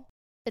fall.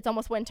 It's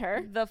almost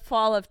winter. The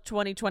fall of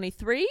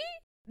 2023?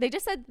 They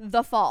just said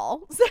the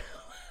fall.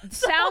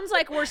 Sounds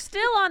like we're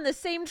still on the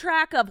same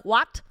track of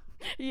what?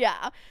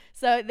 Yeah.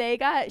 So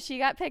she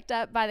got picked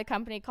up by the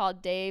company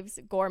called Dave's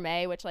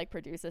Gourmet, which like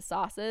produces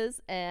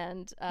sauces,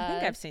 and I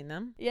think I've seen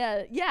them.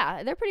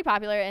 Yeah, they're pretty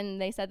popular,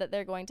 and they said that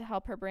they're going to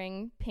help her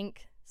bring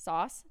pink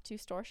sauce to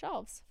store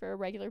shelves for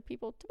regular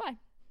people to buy.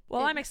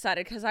 Well, I'm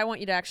excited because I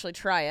want you to actually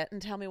try it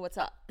and tell me what's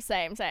up.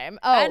 Same.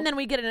 Oh, and then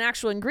we get an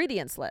actual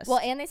ingredients list. Well,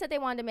 and they said they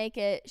wanted to make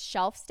it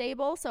shelf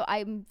stable, so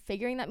I'm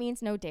figuring that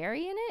means no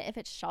dairy in it if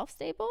it's shelf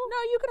stable. No,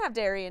 you can have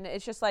dairy in it.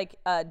 It's just like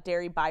a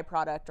dairy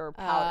byproduct or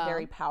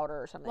dairy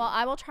powder or something. Well,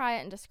 I will try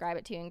it and describe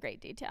it to you in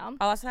great detail.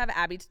 I'll also have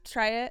Abby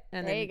try it,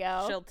 and there then you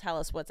go. She'll tell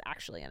us what's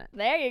actually in it.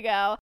 There you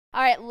go.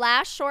 All right,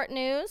 last short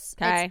news.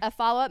 Okay. It's a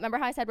follow-up. Remember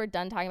how I said we're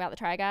done talking about the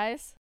Try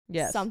Guys?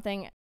 Yes.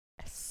 Something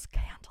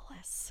scandalous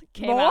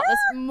came out.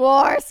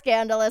 More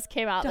scandalous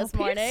came out Don't this be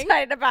morning.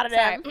 excited about it,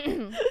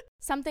 Em.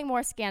 something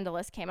more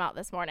scandalous came out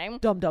this morning.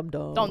 Dum dum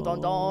dum. Dun, dun,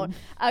 dun.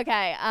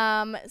 Okay,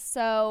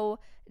 so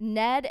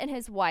Ned and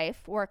his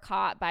wife were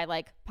caught by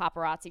like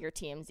paparazzi or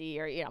TMZ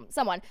or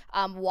someone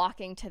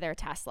walking to their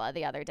Tesla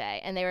the other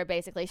day, and they were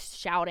basically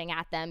shouting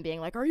at them,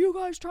 being like, "Are you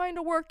guys trying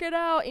to work it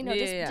out?"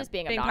 Just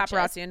being obnoxious.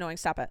 Paparazzi annoying.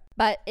 Stop it.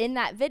 But in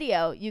that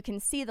video, you can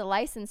see the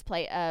license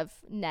plate of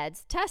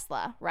Ned's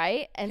Tesla,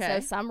 right? And so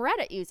some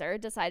Reddit user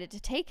decided to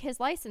take his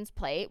license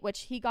plate,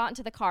 which he got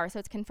into the car, so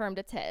it's confirmed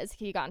it's his.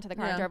 He got into the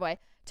car and drove away.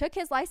 Took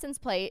his license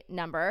plate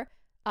number,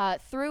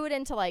 threw it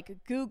into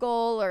like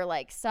Google or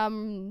like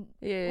some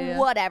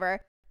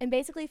whatever, and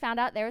basically found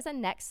out there was a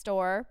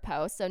Nextdoor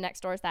post. So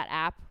Nextdoor is that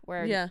app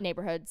where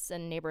neighborhoods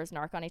and neighbors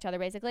narc on each other,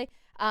 basically.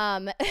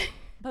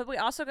 But we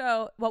also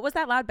go, what was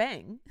that loud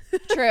bang?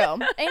 True.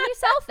 And you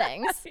sell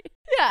things.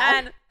 Yeah.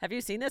 And have you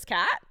seen this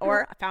cat?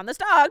 Or I found this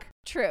dog.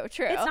 True. It's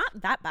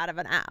not that bad of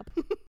an app.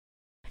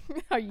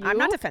 I'm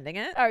not defending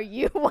it. Are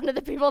you one of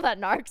the people that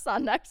narcs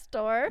on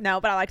Nextdoor? No,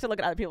 but I like to look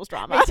at other people's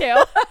drama. Me too.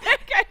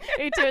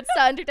 Me too. It's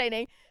so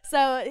entertaining.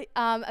 So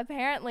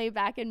apparently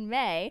back in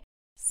May,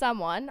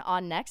 someone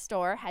on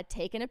Nextdoor had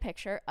taken a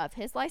picture of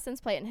his license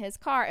plate in his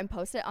car and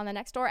posted it on the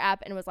Nextdoor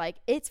app and was like,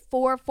 it's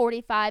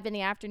 4:45 in the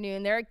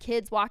afternoon. There are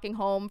kids walking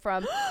home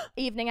from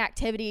evening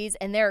activities,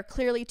 and there are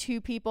clearly two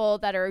people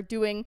that are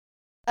doing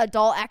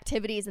adult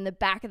activities in the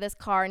back of this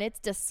car, and it's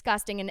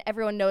disgusting, and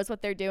everyone knows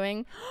what they're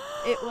doing.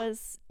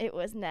 It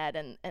was Ned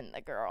and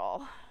the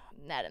girl.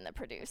 Ned and the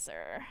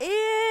producer. Ew.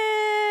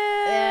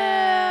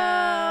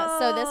 Yeah.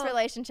 So this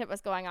relationship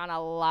was going on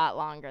a lot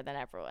longer than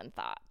everyone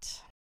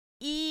thought.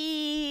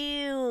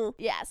 Ew.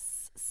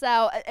 Yes.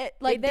 So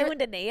they're doing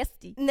the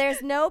nasty.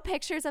 There's no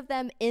pictures of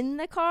them in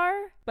the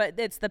car, but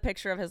it's the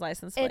picture of his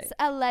license plate. It's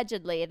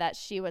allegedly that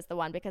she was the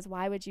one, because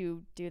why would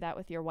you do that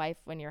with your wife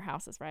when your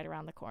house is right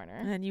around the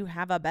corner? And you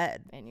have a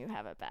bed.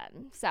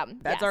 So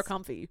beds are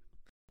comfy.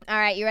 All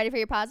right, you ready for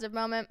your positive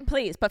moment?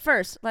 Please, but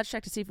first, let's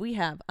check to see if we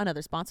have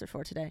another sponsor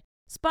for today.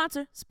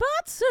 Sponsor.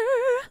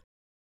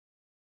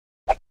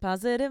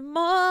 Positive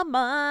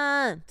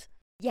moment.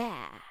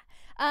 Yeah.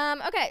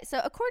 Okay, so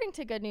according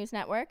to Good News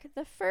Network,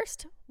 the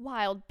first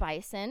wild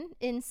bison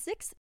in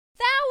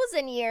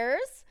 6,000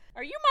 years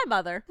Are you my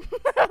mother?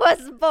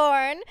 was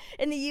born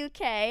in the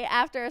UK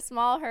after a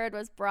small herd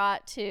was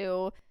brought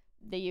to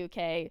the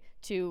UK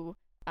to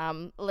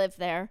live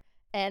there,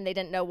 and they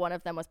didn't know one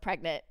of them was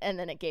pregnant, and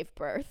then it gave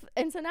birth.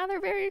 And so now they're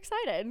very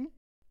excited.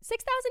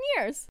 6,000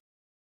 years.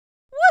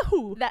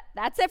 Woohoo!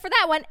 That's it for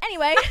that one.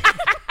 Anyway,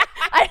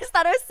 I just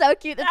thought it was so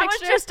cute. That was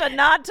just a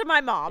nod to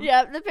my mom.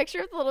 Yeah, the picture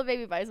of the little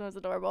baby bison was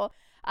adorable.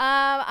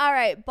 All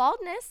right,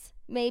 baldness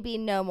may be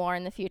no more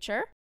in the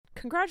future.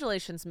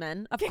 Congratulations,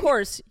 men. Of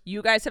course,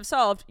 you guys have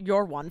solved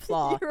your one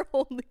flaw. Your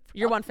only flaw.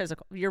 Your one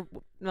physical.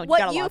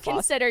 What you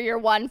consider your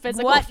one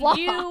physical flaw. What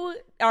you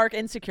are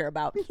insecure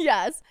about.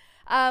 Yes.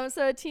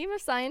 So a team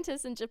of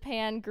scientists in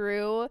Japan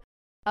grew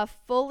a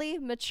fully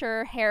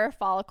mature hair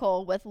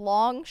follicle with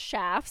long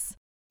shafts.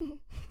 Emily!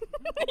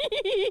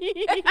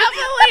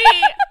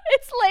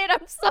 It's late,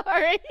 I'm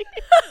sorry.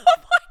 Oh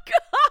my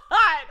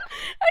god!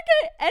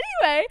 Okay,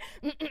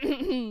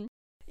 anyway,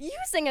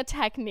 using a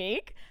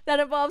technique that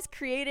involves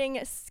creating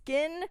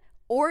skin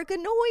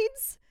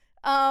organoids.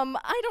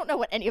 I don't know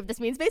what any of this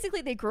means.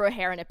 Basically, they grew a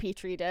hair in a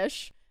petri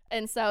dish.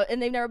 And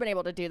they've never been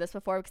able to do this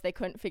before because they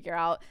couldn't figure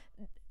out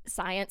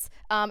science.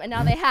 And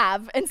now they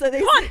have. And so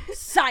they... Come on,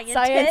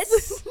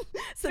 scientists!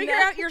 So figure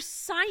out your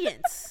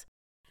science.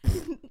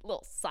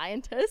 Little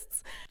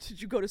scientists.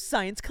 Did you go to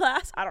science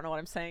class? I don't know what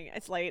I'm saying.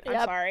 It's late.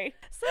 I'm sorry.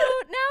 So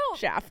now...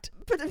 Shaft.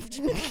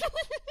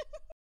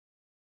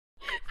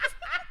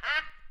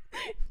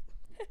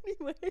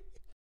 Anyway.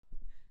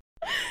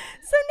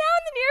 So now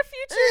in the near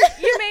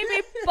future, you may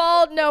be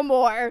bald no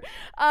more.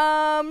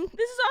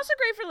 This is also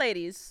great for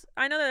ladies.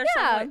 I know that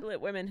there's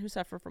some women who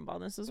suffer from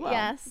baldness as well.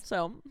 Yes.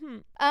 So,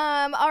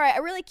 all right.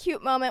 A really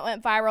cute moment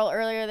went viral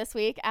earlier this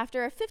week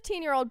after a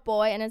 15-year-old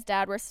boy and his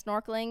dad were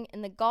snorkeling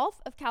in the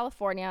Gulf of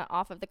California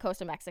off of the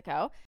coast of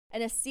Mexico.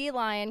 And a sea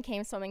lion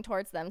came swimming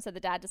towards them. So the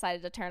dad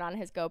decided to turn on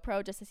his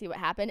GoPro just to see what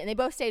happened. And they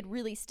both stayed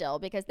really still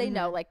because they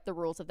know like the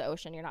rules of the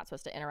ocean. You're not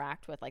supposed to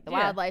interact with like the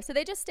wildlife. So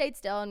they just stayed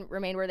still and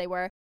remained where they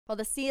were. Well,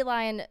 the sea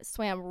lion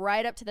swam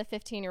right up to the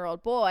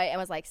 15-year-old boy and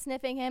was like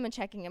sniffing him and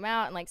checking him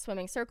out and like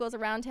swimming circles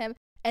around him.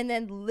 And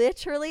then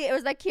literally, it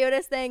was the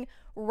cutest thing,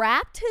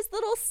 wrapped his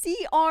little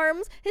sea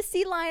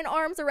lion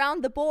arms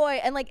around the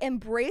boy and like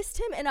embraced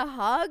him in a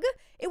hug.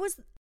 It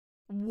was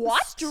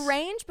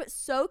strange, but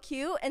so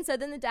cute. And so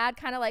then the dad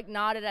kind of like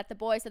nodded at the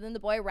boy. So then the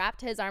boy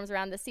wrapped his arms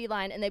around the sea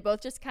lion and they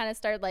both just kind of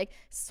started like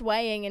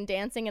swaying and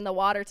dancing in the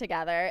water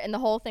together. And the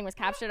whole thing was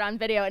captured on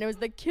video and it was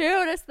the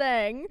cutest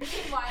thing.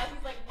 Meanwhile,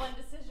 he's like one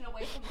decision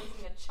away from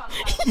losing a chunk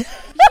out of his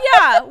face.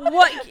 Yeah,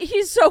 what?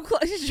 He's so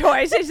close.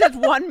 Joyce, he's just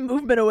one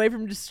movement away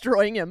from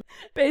destroying him,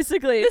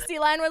 basically. The sea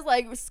lion was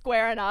like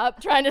squaring up,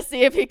 trying to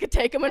see if he could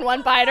take him in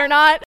one bite or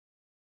not.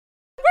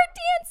 We're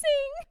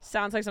dancing.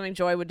 Sounds like something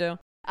Joy would do.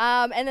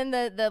 And then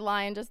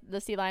the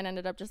sea lion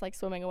ended up just like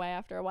swimming away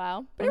after a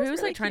while. But he was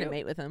really like trying to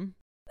mate with him.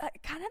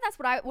 kind of that's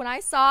what when I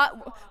saw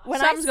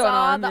Something's going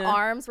on, the yeah.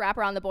 arms wrap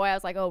around the boy, I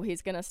was like, oh,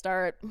 he's gonna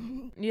start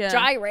Yeah.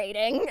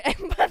 gyrating.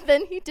 But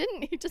then he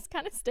didn't. He just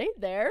kind of stayed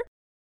there.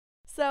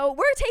 So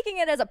we're taking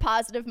it as a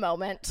positive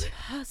moment.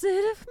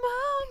 Positive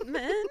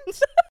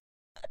moment.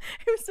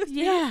 It was a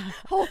Yeah.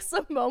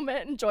 wholesome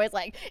moment, and Joy's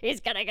like, he's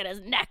gonna get his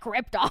neck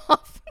ripped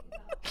off.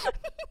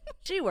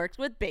 She works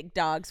with big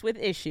dogs with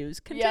issues.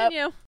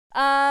 Continue.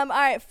 All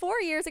right.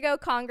 4 years ago,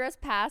 Congress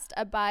passed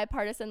a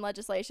bipartisan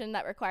legislation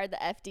that required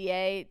the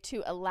FDA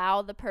to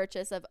allow the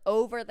purchase of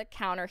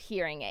over-the-counter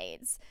hearing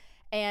aids.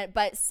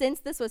 But since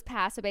this was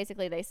passed, so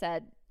basically they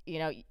said,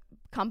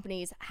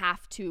 companies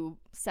have to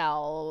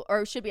sell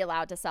or should be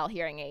allowed to sell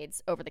hearing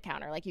aids over the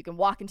counter. Like you can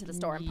walk into the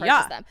store and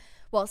purchase them.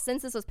 Well,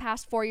 since this was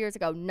passed 4 years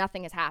ago,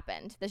 nothing has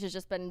happened. This has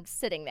just been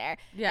sitting there.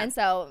 Yeah. And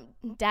so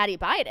Daddy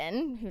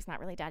Biden, who's not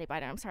really Daddy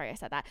Biden, I'm sorry I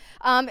said that,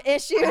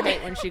 issued... I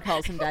hate when she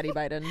calls him Daddy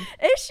Biden.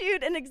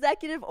 Issued an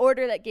executive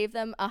order that gave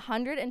them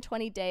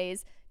 120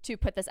 days to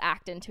put this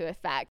act into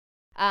effect.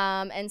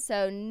 And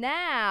so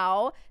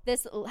now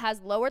this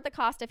has lowered the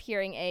cost of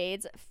hearing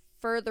aids,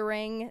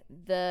 furthering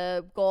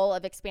the goal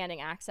of expanding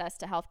access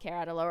to healthcare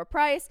at a lower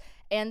price.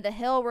 And The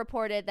Hill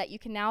reported that you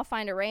can now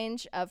find a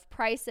range of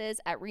prices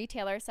at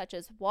retailers such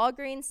as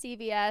Walgreens,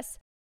 CVS,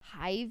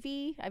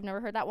 Hy-Vee, I've never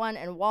heard that one,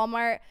 and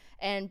Walmart.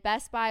 And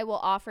Best Buy will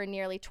offer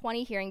nearly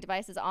 20 hearing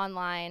devices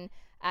online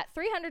at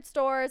 300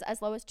 stores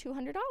as low as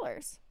 $200.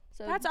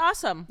 So that's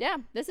awesome. Yeah,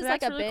 this is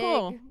that's like a really big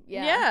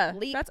cool.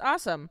 leap. That's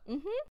awesome.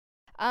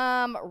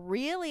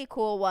 Really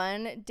cool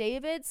one.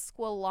 David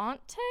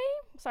Squilante,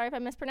 sorry if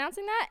I'm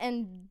mispronouncing that,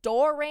 and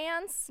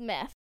Doran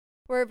Smith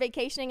were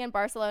vacationing in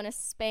Barcelona,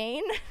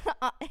 Spain,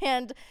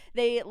 and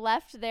they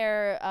left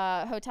their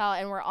hotel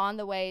and were on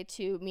the way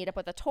to meet up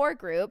with a tour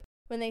group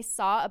when they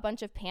saw a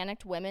bunch of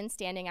panicked women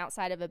standing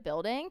outside of a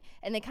building,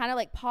 and they kind of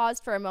like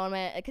paused for a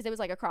moment because it was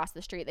like across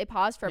the street. They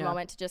paused for a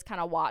moment to just kind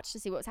of watch to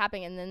see what was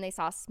happening, and then they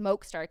saw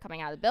smoke started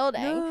coming out of the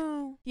building.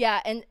 No.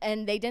 Yeah,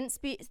 and they didn't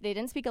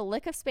speak a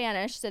lick of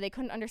Spanish, so they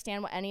couldn't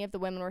understand what any of the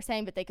women were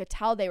saying, but they could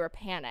tell they were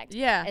panicked.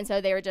 Yeah. And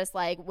so they were just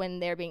like, when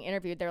they're being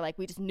interviewed, they're like,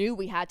 we just knew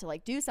we had to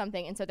like do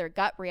something, and so their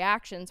gut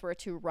reactions were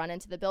to run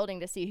into the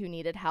building to see who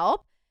needed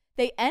help.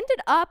 They ended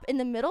up in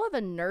the middle of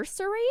a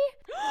nursery.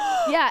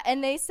 Yeah,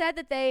 and they said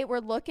that they were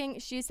looking,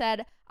 she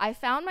said, I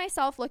found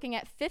myself looking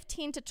at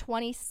 15 to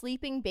 20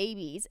 sleeping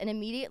babies and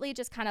immediately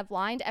just kind of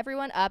lined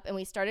everyone up, and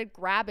we started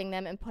grabbing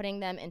them and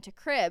putting them into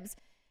cribs.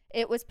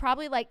 It was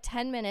probably like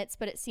 10 minutes,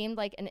 but it seemed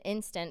like an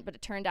instant, but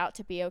it turned out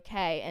to be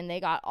okay. And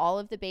they got all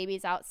of the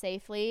babies out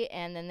safely,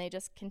 and then they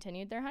just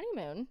continued their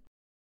honeymoon.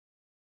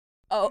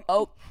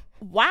 Oh,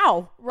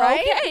 wow. Right?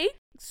 Okay.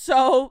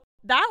 So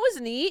that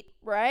was neat.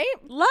 Right?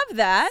 Love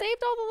that.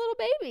 Saved all the little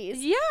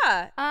babies.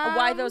 Yeah.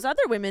 Why those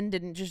other women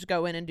didn't just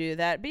go in and do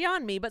that,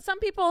 beyond me. But some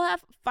people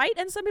have fight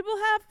and some people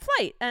have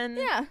flight. And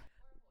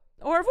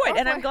or avoid.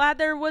 And I'm glad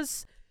there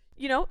was,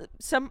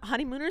 some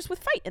honeymooners with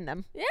fight in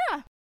them.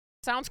 Yeah.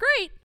 Sounds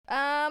great.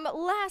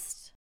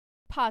 Last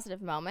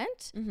positive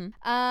moment.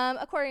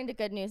 According to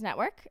Good News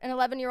Network, an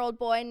 11-year-old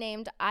boy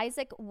named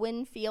Isaac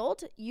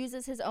Winfield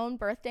uses his own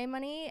birthday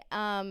money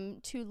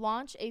to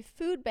launch a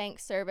food bank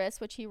service,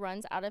 which he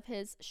runs out of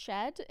his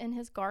shed in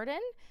his garden.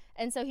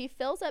 And so he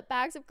fills up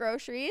bags of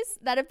groceries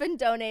that have been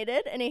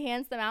donated, and he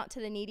hands them out to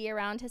the needy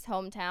around his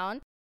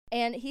hometown.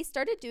 And he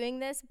started doing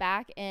this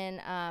back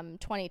in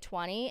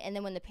 2020. And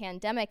then when the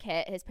pandemic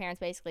hit, his parents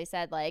basically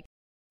said, like,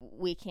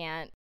 we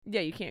can't.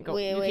 Yeah, you can't go.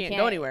 You can't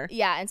go anywhere.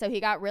 Yeah, and so he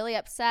got really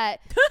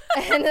upset,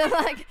 and then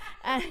like,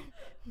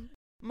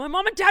 my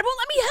mom and dad won't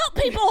let me help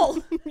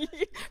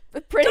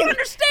people. Don't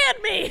understand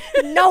me.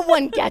 No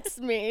one gets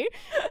me.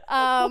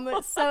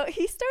 So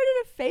he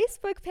started a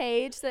Facebook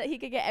page so that he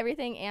could get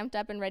everything amped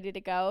up and ready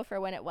to go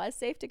for when it was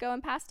safe to go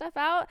and pass stuff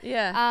out.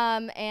 Yeah.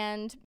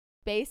 And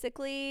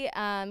basically,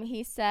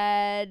 he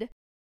said,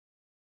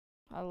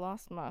 I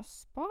lost my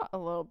spot a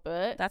little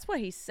bit. That's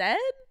what he said?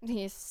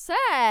 He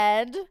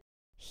said,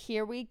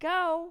 here we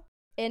go.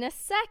 In a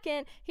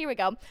second. Here we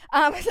go.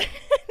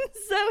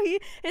 So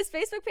his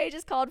Facebook page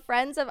is called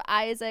Friends of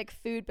Isaac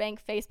Food Bank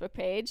Facebook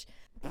page.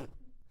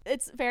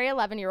 It's very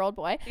 11-year-old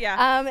boy.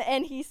 Yeah.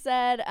 And he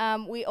said,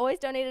 we always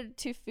donated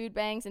to food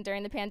banks, and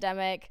during the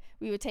pandemic,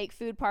 we would take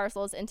food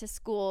parcels into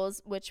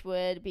schools, which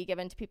would be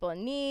given to people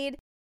in need.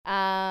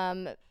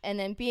 And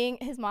then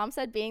his mom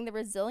said, being the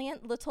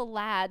resilient little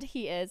lad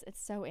he is,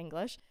 it's so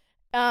English.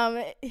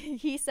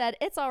 He said,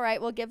 it's all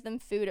right, we'll give them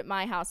food at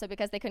my house. So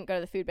because they couldn't go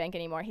to the food bank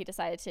anymore, he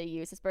decided to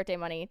use his birthday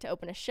money to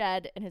open a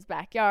shed in his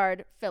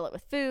backyard, fill it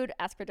with food,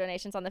 ask for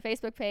donations on the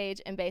Facebook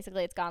page, and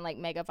basically it's gone like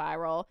mega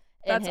viral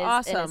in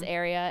his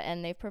area,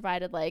 and they've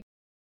provided like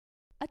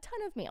a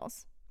ton of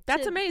meals.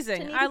 That's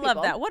amazing. I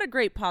love that. What a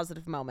great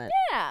positive moment.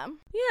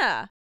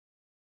 Yeah.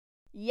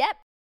 Yep.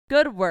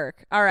 Good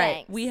work. All right.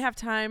 Thanks. We have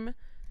time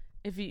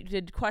if you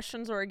did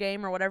questions or a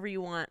game or whatever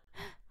you want.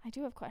 I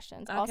do have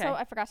questions. Okay. Also,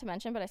 I forgot to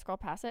mention, but I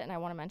scrolled past it and I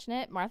want to mention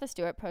it. Martha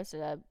Stewart posted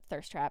a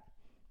thirst trap.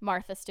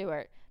 Martha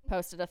Stewart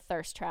posted a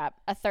thirst trap.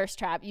 A thirst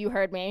trap. You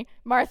heard me.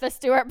 Martha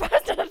Stewart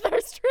posted a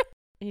thirst trap.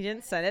 He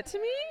didn't send it to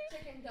me?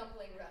 Chicken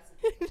dumpling recipe.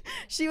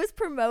 She was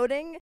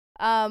promoting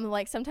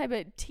like some type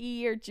of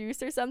tea or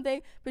juice or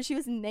something, but she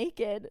was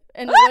naked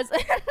and she was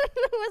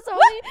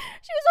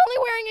only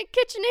wearing a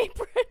kitchen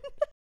apron.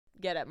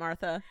 Get it,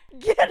 Martha.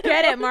 Get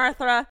it,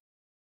 Martha.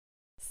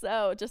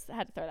 So just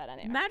had to throw that in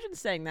there. Imagine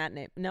saying that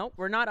name. Nope,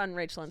 we're not on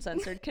Rachel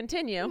Uncensored.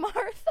 Continue.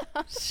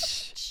 Martha.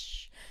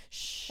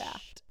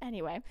 Shaft.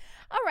 Anyway.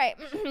 All right.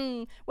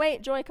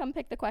 Wait, Joy, come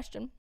pick the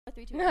question.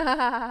 3, 2, 1.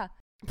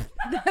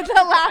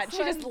 The last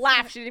She one. just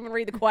laughed. She didn't even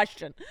read the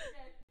question.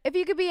 If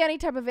you could be any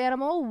type of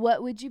animal,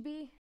 what would you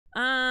be?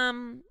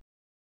 A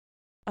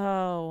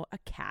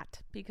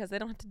cat, because they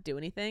don't have to do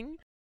anything.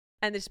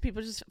 And there's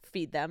people just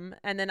feed them,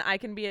 and then I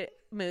can be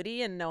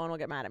moody, and no one will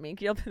get mad at me.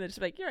 They'll just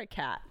be like, "You're a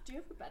cat." Do you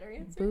have a better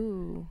answer?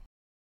 Boo.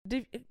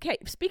 Okay,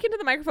 speak into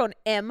the microphone,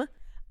 M.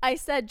 I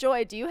said,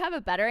 Joy, do you have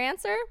a better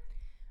answer?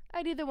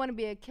 I'd either want to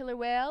be a killer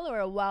whale or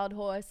a wild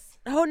horse.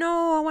 Oh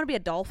no, I want to be a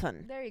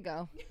dolphin. There you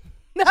go.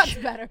 That's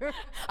better.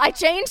 I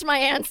changed my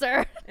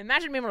answer.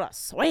 Imagine being able to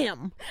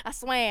swim. I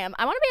swam.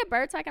 I want to be a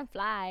bird so I can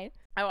fly.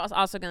 I was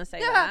also gonna say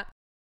that,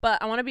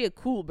 but I want to be a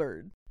cool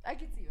bird. I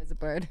could see you as a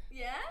bird.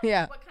 Yeah?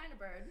 Yeah. What kind of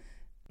bird?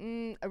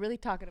 A really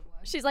talkative one.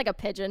 She's like a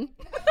pigeon.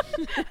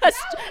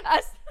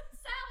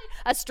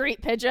 A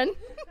street pigeon.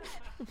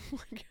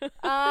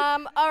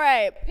 All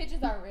right.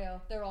 Pigeons aren't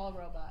real. They're all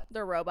robots.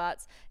 They're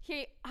robots.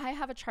 I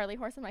have a Charlie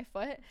horse in my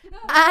foot.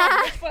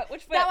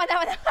 Which foot? That one.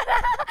 Ow.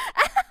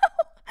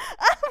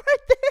 Ow,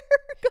 right there.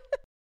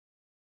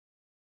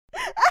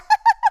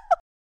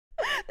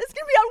 It's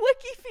going to be on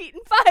Wiki Feet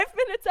in 5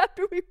 minutes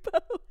after we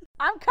post.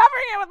 I'm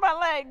covering it with my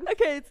legs.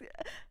 Okay.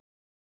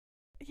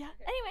 Yeah.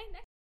 Anyway,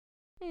 next.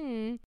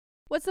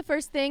 What's the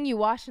first thing you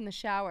wash in the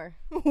shower?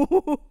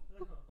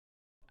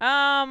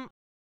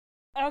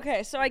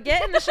 Okay, so I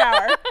get in the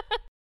shower.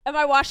 Am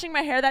I washing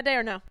my hair that day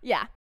or no?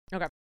 Yeah.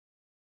 Okay.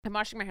 I'm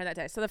washing my hair that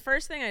day. So the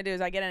first thing I do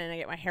is I get in and I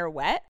get my hair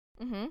wet.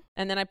 Mm-hmm.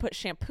 And then I put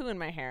shampoo in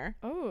my hair.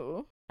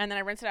 Oh. And then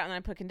I rinse it out and then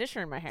I put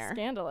conditioner in my hair.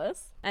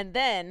 Scandalous. And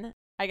then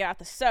I get out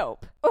the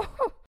soap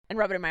and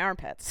rub it in my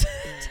armpits.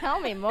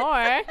 Tell me more.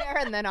 Hair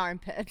and then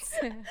armpits.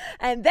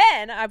 And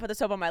then I put the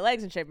soap on my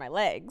legs and shave my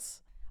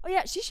legs. Oh,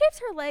 yeah. She shaves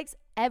her legs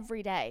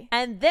every day.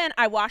 And then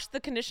I wash the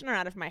conditioner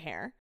out of my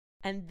hair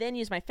and then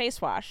use my face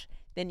wash,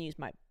 then use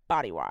my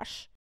body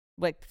wash,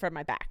 like for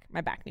my back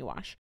knee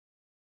wash.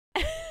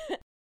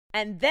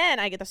 And then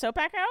I get the soap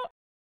back out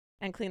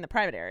and clean the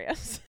private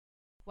areas.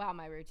 Wow,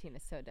 my routine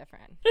is so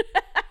different.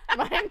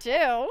 Mine too.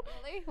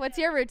 Really? What's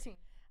your routine?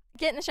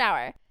 Get in the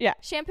shower. Yeah.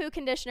 Shampoo,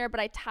 conditioner, but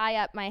I tie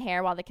up my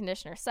hair while the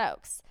conditioner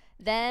soaks.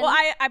 Then Well,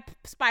 I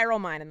spiral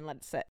mine and let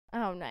it sit.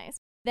 Oh, nice.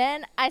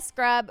 Then I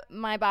scrub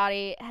my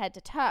body head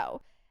to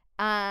toe.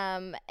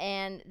 And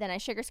then I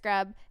sugar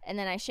scrub, and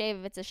then I shave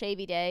if it's a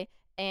shavy day,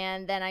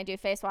 and then I do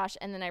face wash,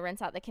 and then I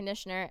rinse out the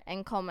conditioner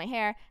and comb my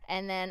hair,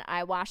 and then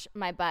I wash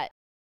my butt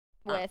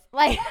with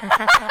like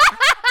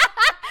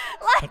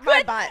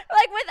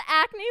with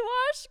acne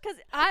wash because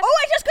I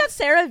just got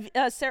CeraVe.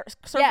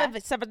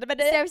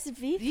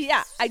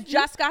 Yeah, I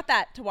just got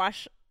that to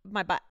wash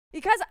my butt.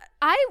 Because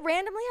I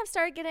randomly have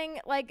started getting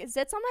like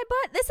zits on my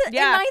butt. This is in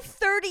my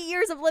 30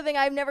 years of living,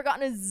 I've never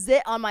gotten a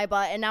zit on my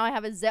butt, and now I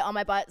have a zit on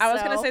my butt. I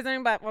was gonna say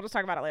something, but we'll just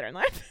talk about it later in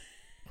life.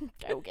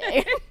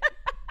 Okay.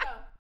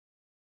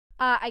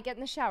 I get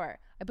in the shower.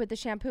 I put the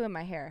shampoo in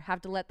my hair.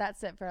 Have to let that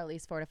sit for at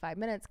least 4 to 5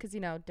 minutes because,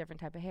 different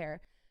type of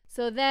hair.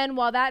 So then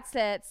while that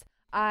sits,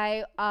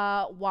 I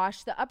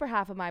wash the upper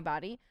half of my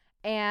body.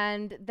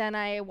 And then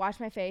I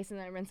wash my face and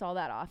then I rinse all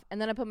that off. And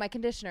then I put my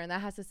conditioner and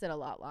that has to sit a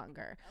lot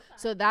longer. Okay.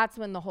 So that's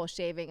when the whole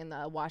shaving and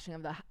the washing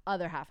of the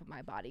other half of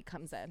my body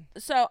comes in.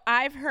 So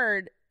I've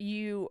heard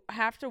you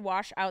have to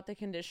wash out the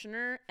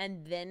conditioner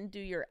and then do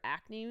your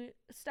acne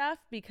stuff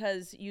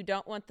because you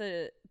don't want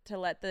to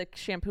let the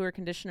shampoo or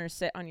conditioner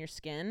sit on your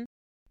skin.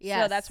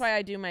 Yeah. So that's why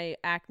I do my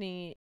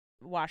acne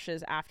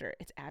washes after.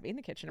 It's Abby in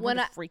the kitchen. I'm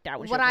freaked out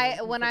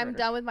when I'm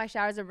done with my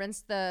showers, I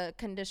rinse the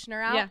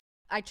conditioner out. Yeah.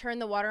 I turn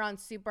the water on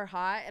super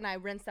hot and I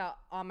rinse out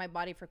on my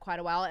body for quite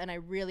a while and I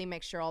really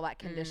make sure all that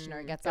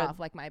conditioner gets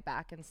off like my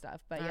back and stuff.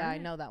 But I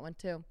know that one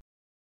too.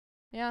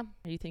 Yeah.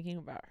 Are you thinking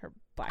about her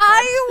blackhead?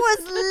 I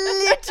was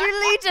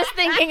literally just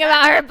thinking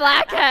about her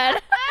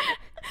blackhead.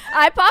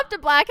 I popped a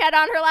blackhead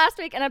on her last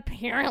week and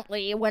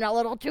apparently went a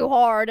little too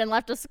hard and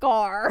left a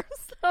scar.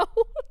 So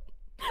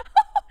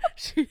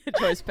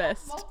Joy's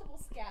pissed. Multiple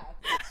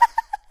scabs.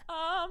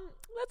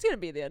 That's gonna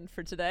be the end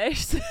for today.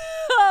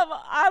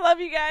 I love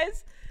you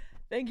guys.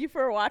 Thank you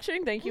for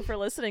watching. Thank you for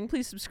listening.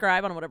 Please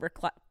subscribe on whatever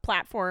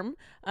platform.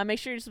 Make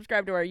sure you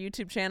subscribe to our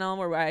YouTube channel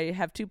where I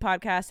have 2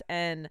 podcasts.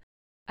 And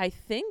I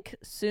think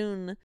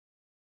soon,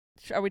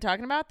 are we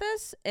talking about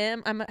this?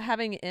 I'm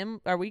having Can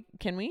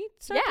we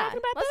start talking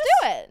about this?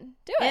 Let's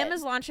do it. Em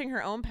is launching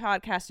her own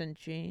podcast in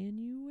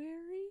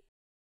January?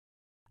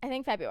 I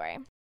think February.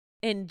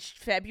 In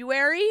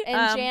February?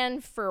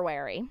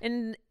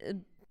 In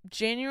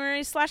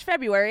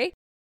January/February.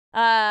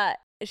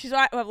 She's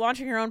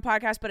launching her own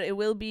podcast, but it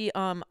will be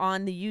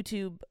on the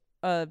YouTube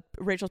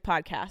Rachel's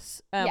podcast,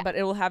 but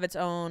it will have its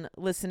own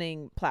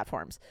listening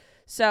platforms.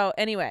 So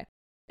anyway,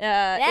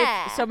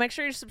 So make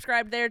sure you're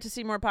subscribed there to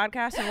see more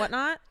podcasts and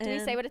whatnot. Did we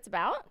say what it's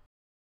about?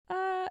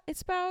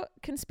 It's about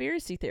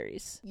conspiracy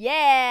theories.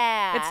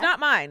 Yeah. It's not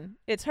mine.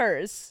 It's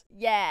hers.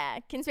 Yeah.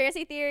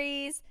 Conspiracy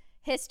theories,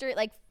 history,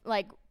 like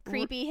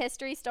creepy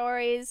history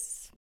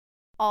stories,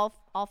 all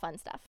fun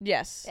stuff.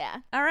 Yes. Yeah.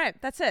 All right.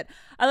 That's it.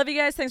 I love you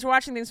guys. Thanks for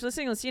watching. Thanks for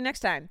listening. We'll see you next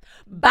time.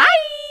 Bye.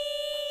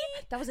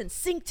 That was in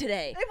sync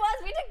today. It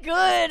was. We did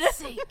good.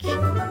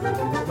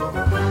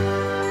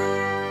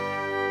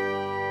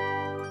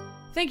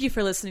 Thank you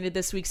for listening to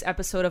this week's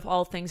episode of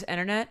All Things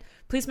Internet.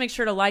 Please make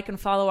sure to like and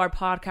follow our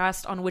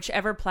podcast on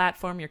whichever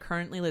platform you're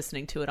currently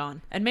listening to it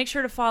on. And make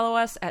sure to follow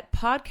us at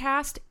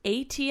Podcast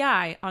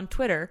ATI on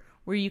Twitter,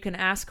 where you can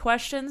ask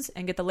questions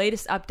and get the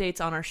latest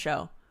updates on our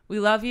show. We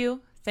love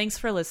you. Thanks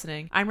for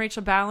listening. I'm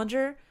Rachel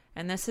Ballinger,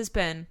 and this has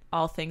been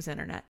All Things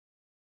Internet.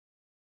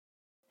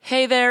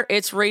 Hey there,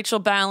 it's Rachel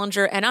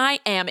Ballinger, and I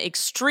am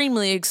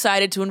extremely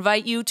excited to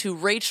invite you to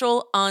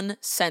Rachel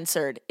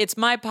Uncensored. It's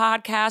my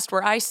podcast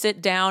where I sit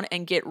down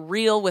and get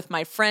real with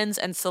my friends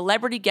and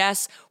celebrity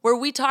guests, where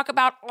we talk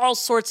about all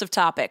sorts of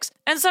topics.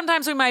 And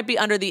sometimes we might be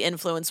under the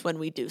influence when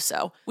we do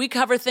so. We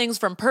cover things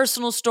from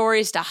personal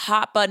stories to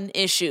hot button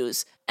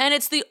issues. And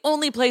it's the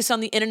only place on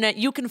the internet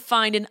you can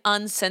find an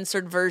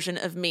uncensored version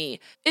of me.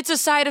 It's a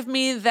side of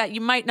me that you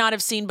might not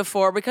have seen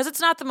before because it's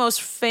not the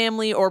most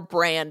family or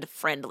brand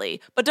friendly.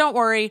 But don't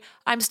worry,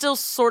 I'm still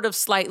sort of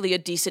slightly a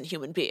decent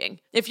human being.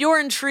 If you're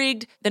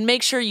intrigued, then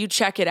make sure you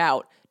check it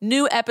out.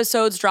 New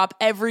episodes drop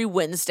every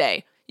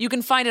Wednesday. You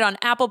can find it on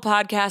Apple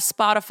Podcasts,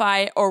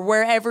 Spotify, or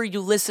wherever you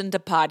listen to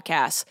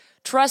podcasts.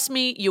 Trust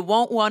me, you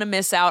won't want to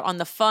miss out on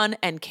the fun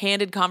and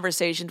candid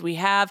conversations we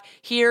have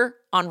here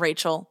on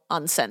Rachel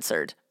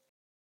Uncensored.